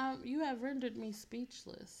you have rendered me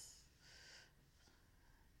speechless.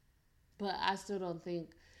 But I still don't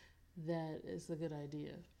think that it's a good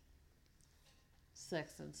idea.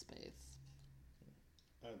 Sex in space.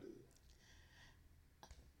 I do.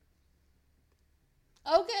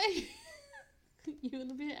 Okay. You want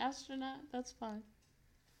to be an astronaut? That's fine.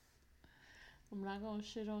 I'm not going to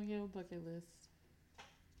shit on your bucket list.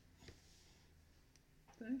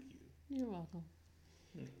 Thank you. You're welcome.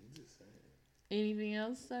 Just saying. Anything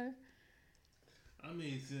else, sir? I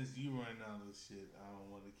mean, since you running out of shit, I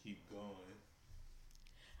don't want to keep going.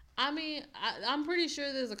 I mean, I'm pretty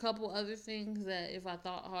sure there's a couple other things that if I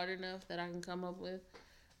thought hard enough that I can come up with.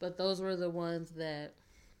 But those were the ones that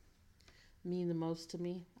mean the most to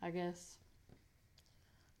me, I guess.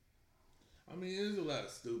 I mean, there's a lot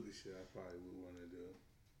of stupid shit I probably would want to do.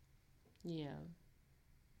 Yeah.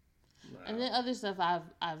 And then other stuff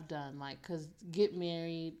I've done, because get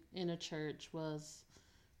married in a church was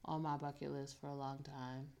on my bucket list for a long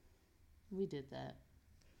time. We did that.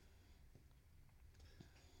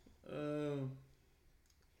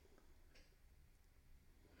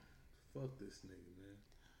 Fuck this nigga,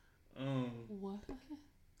 man. What?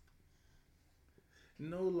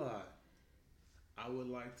 No lie. I would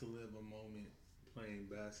like to live a moment playing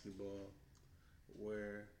basketball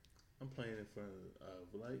where I'm playing in front of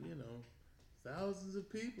thousands of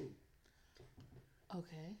people.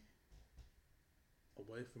 Okay.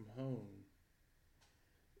 Away from home.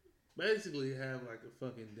 Basically have a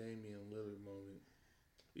fucking Damian Lillard moment.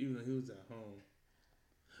 Even though he was at home.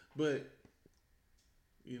 But,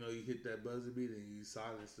 you hit that buzzer beat and you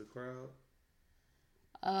silence the crowd.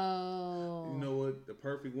 Oh. You know what the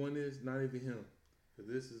perfect one is? Not even him.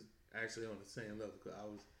 Because this is actually on the same level.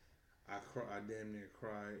 Because I damn near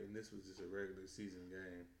cried, and this was just a regular season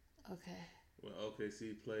game. Okay. When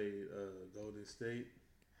OKC played Golden State,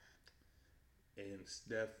 and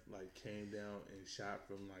Steph came down and shot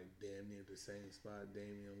from damn near the same spot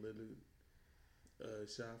Damian Lillard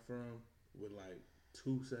shot from, with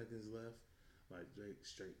 2 seconds left. Drake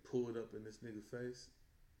straight pulled up in this nigga face.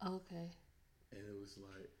 Okay. And it was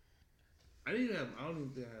I don't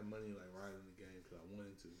even think I had money right in the game because I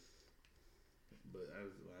wanted to. But I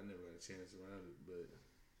never had a chance around it. But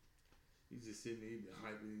he's just sitting there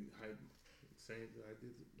hype, saying I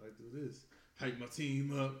did this. Hype my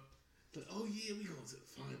team up. Oh yeah, we going to the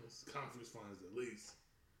finals, conference finals at least.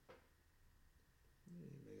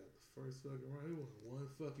 Yeah, they got the first fucking round. He won one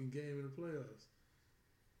fucking game in the playoffs.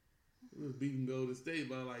 We was beating Golden State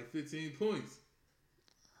by 15 points.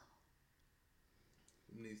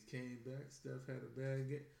 And these came back. Steph had a bad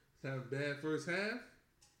game. Have a bad first half.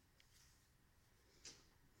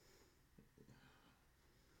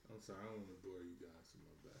 I'm sorry, I don't want to bore you guys with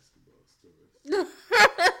my basketball stories.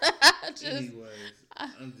 Anyways,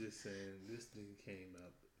 I'm just saying this thing came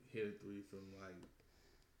up, hit a three from like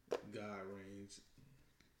God range.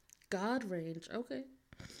 God range, okay.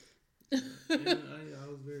 And I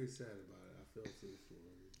was very sad about it. I fell to the floor.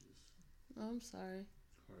 It was just I'm sorry.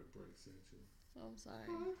 heartbreak central. I'm sorry.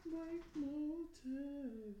 Heartbreak motel.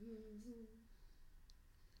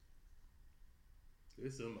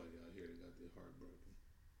 There's somebody out here that got their heart broken.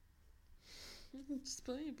 Just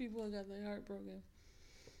plenty of people got their heart broken.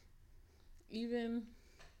 Even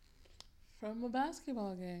from a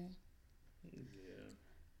basketball game. Yeah.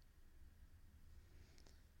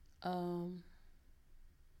 Ain't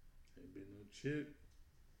been no chick.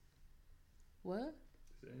 What?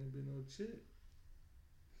 There ain't been no chick.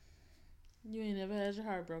 You ain't never had your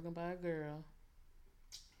heart broken by a girl.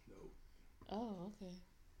 Nope. Oh, okay.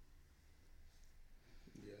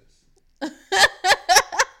 Yes.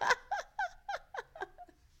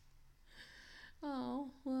 Oh,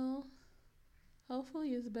 well,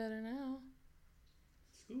 hopefully it's better now.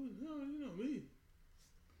 School, no, you know me.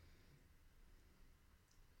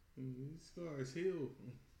 These scars heal.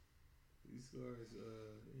 These scars,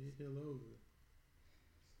 they heal over.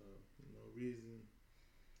 So, no reason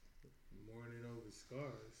mourning over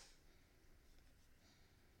scars.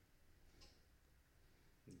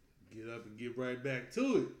 Get up and get right back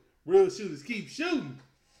to it. Real shooters keep shooting.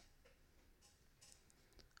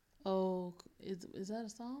 Oh, is that a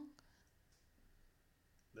song?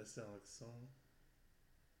 That sound like a song.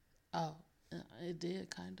 Oh, it did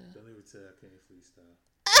kind of. Don't even tell I can't freestyle.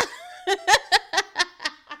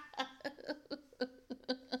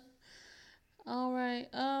 All right.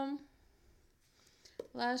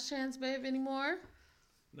 Last chance, babe. Any more?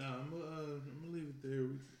 Nah, I'm gonna leave it there.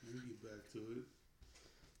 We get back to it.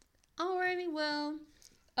 Alrighty. Well,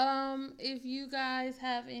 if you guys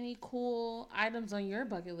have any cool items on your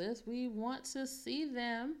bucket list, we want to see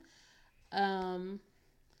them.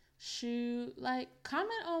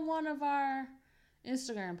 Comment on one of our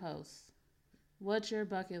Instagram posts what your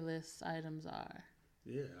bucket list items are.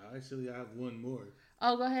 Yeah, actually, I have one more.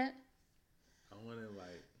 Oh, go ahead. I want to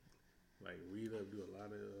like read up, do a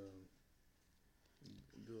lot of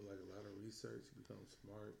research, become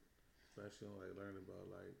smart, especially on like learning about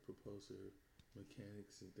like propulsor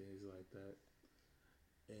mechanics and things like that.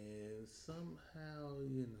 And somehow,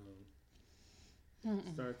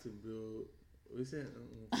 start to build. We said,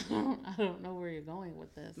 I don't know where you're going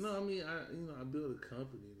with this. No, I mean, I build a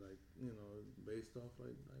company based off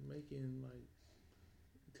like making like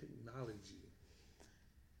technology.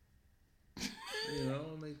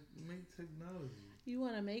 Make technology. You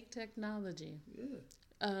want to make technology? Yeah.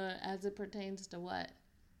 As it pertains to what?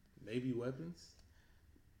 Maybe weapons.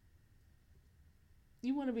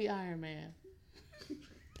 You want to be Iron Man?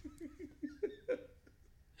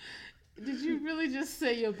 Did you really just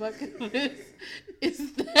say your bucket list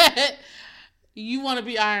is that you want to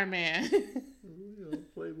be Iron Man?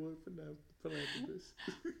 Playboy philanthropist.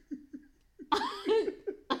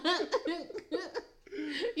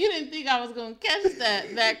 You didn't think I was going to catch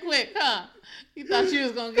that quick, huh? You thought you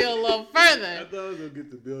was going to get a little further. I thought I was going to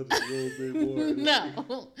get to build it a little bit more.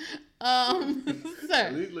 No. Sir.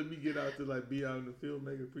 At least let me get out to be out in the field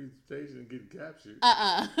making a presentation and getting captured.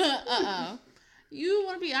 You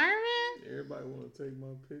want to be Iron Man? Everybody want to take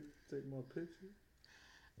my picture.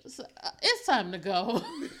 So, it's time to go.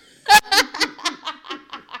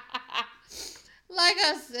 Like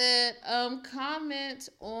I said, comment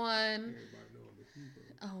on.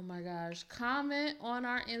 Oh my gosh! Comment on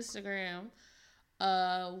our Instagram.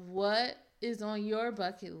 What is on your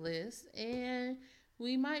bucket list, and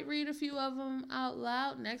we might read a few of them out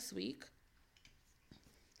loud next week.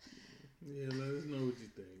 Yeah, let us know what you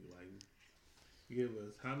think. Give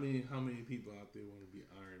us how many people out there want to be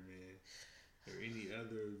Iron Man or any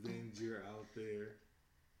other Avenger out there.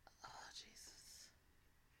 Oh Jesus!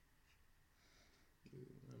 I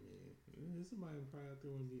mean, there's somebody probably out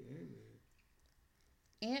there want to be Ant-Man.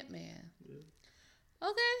 Ant-Man. Yeah.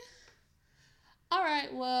 Okay. All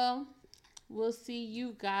right. Well, we'll see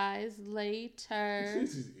you guys later. She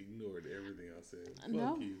just ignored everything I said.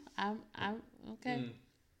 No, Fuck you. I'm okay.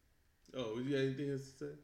 Oh, you got anything else to say?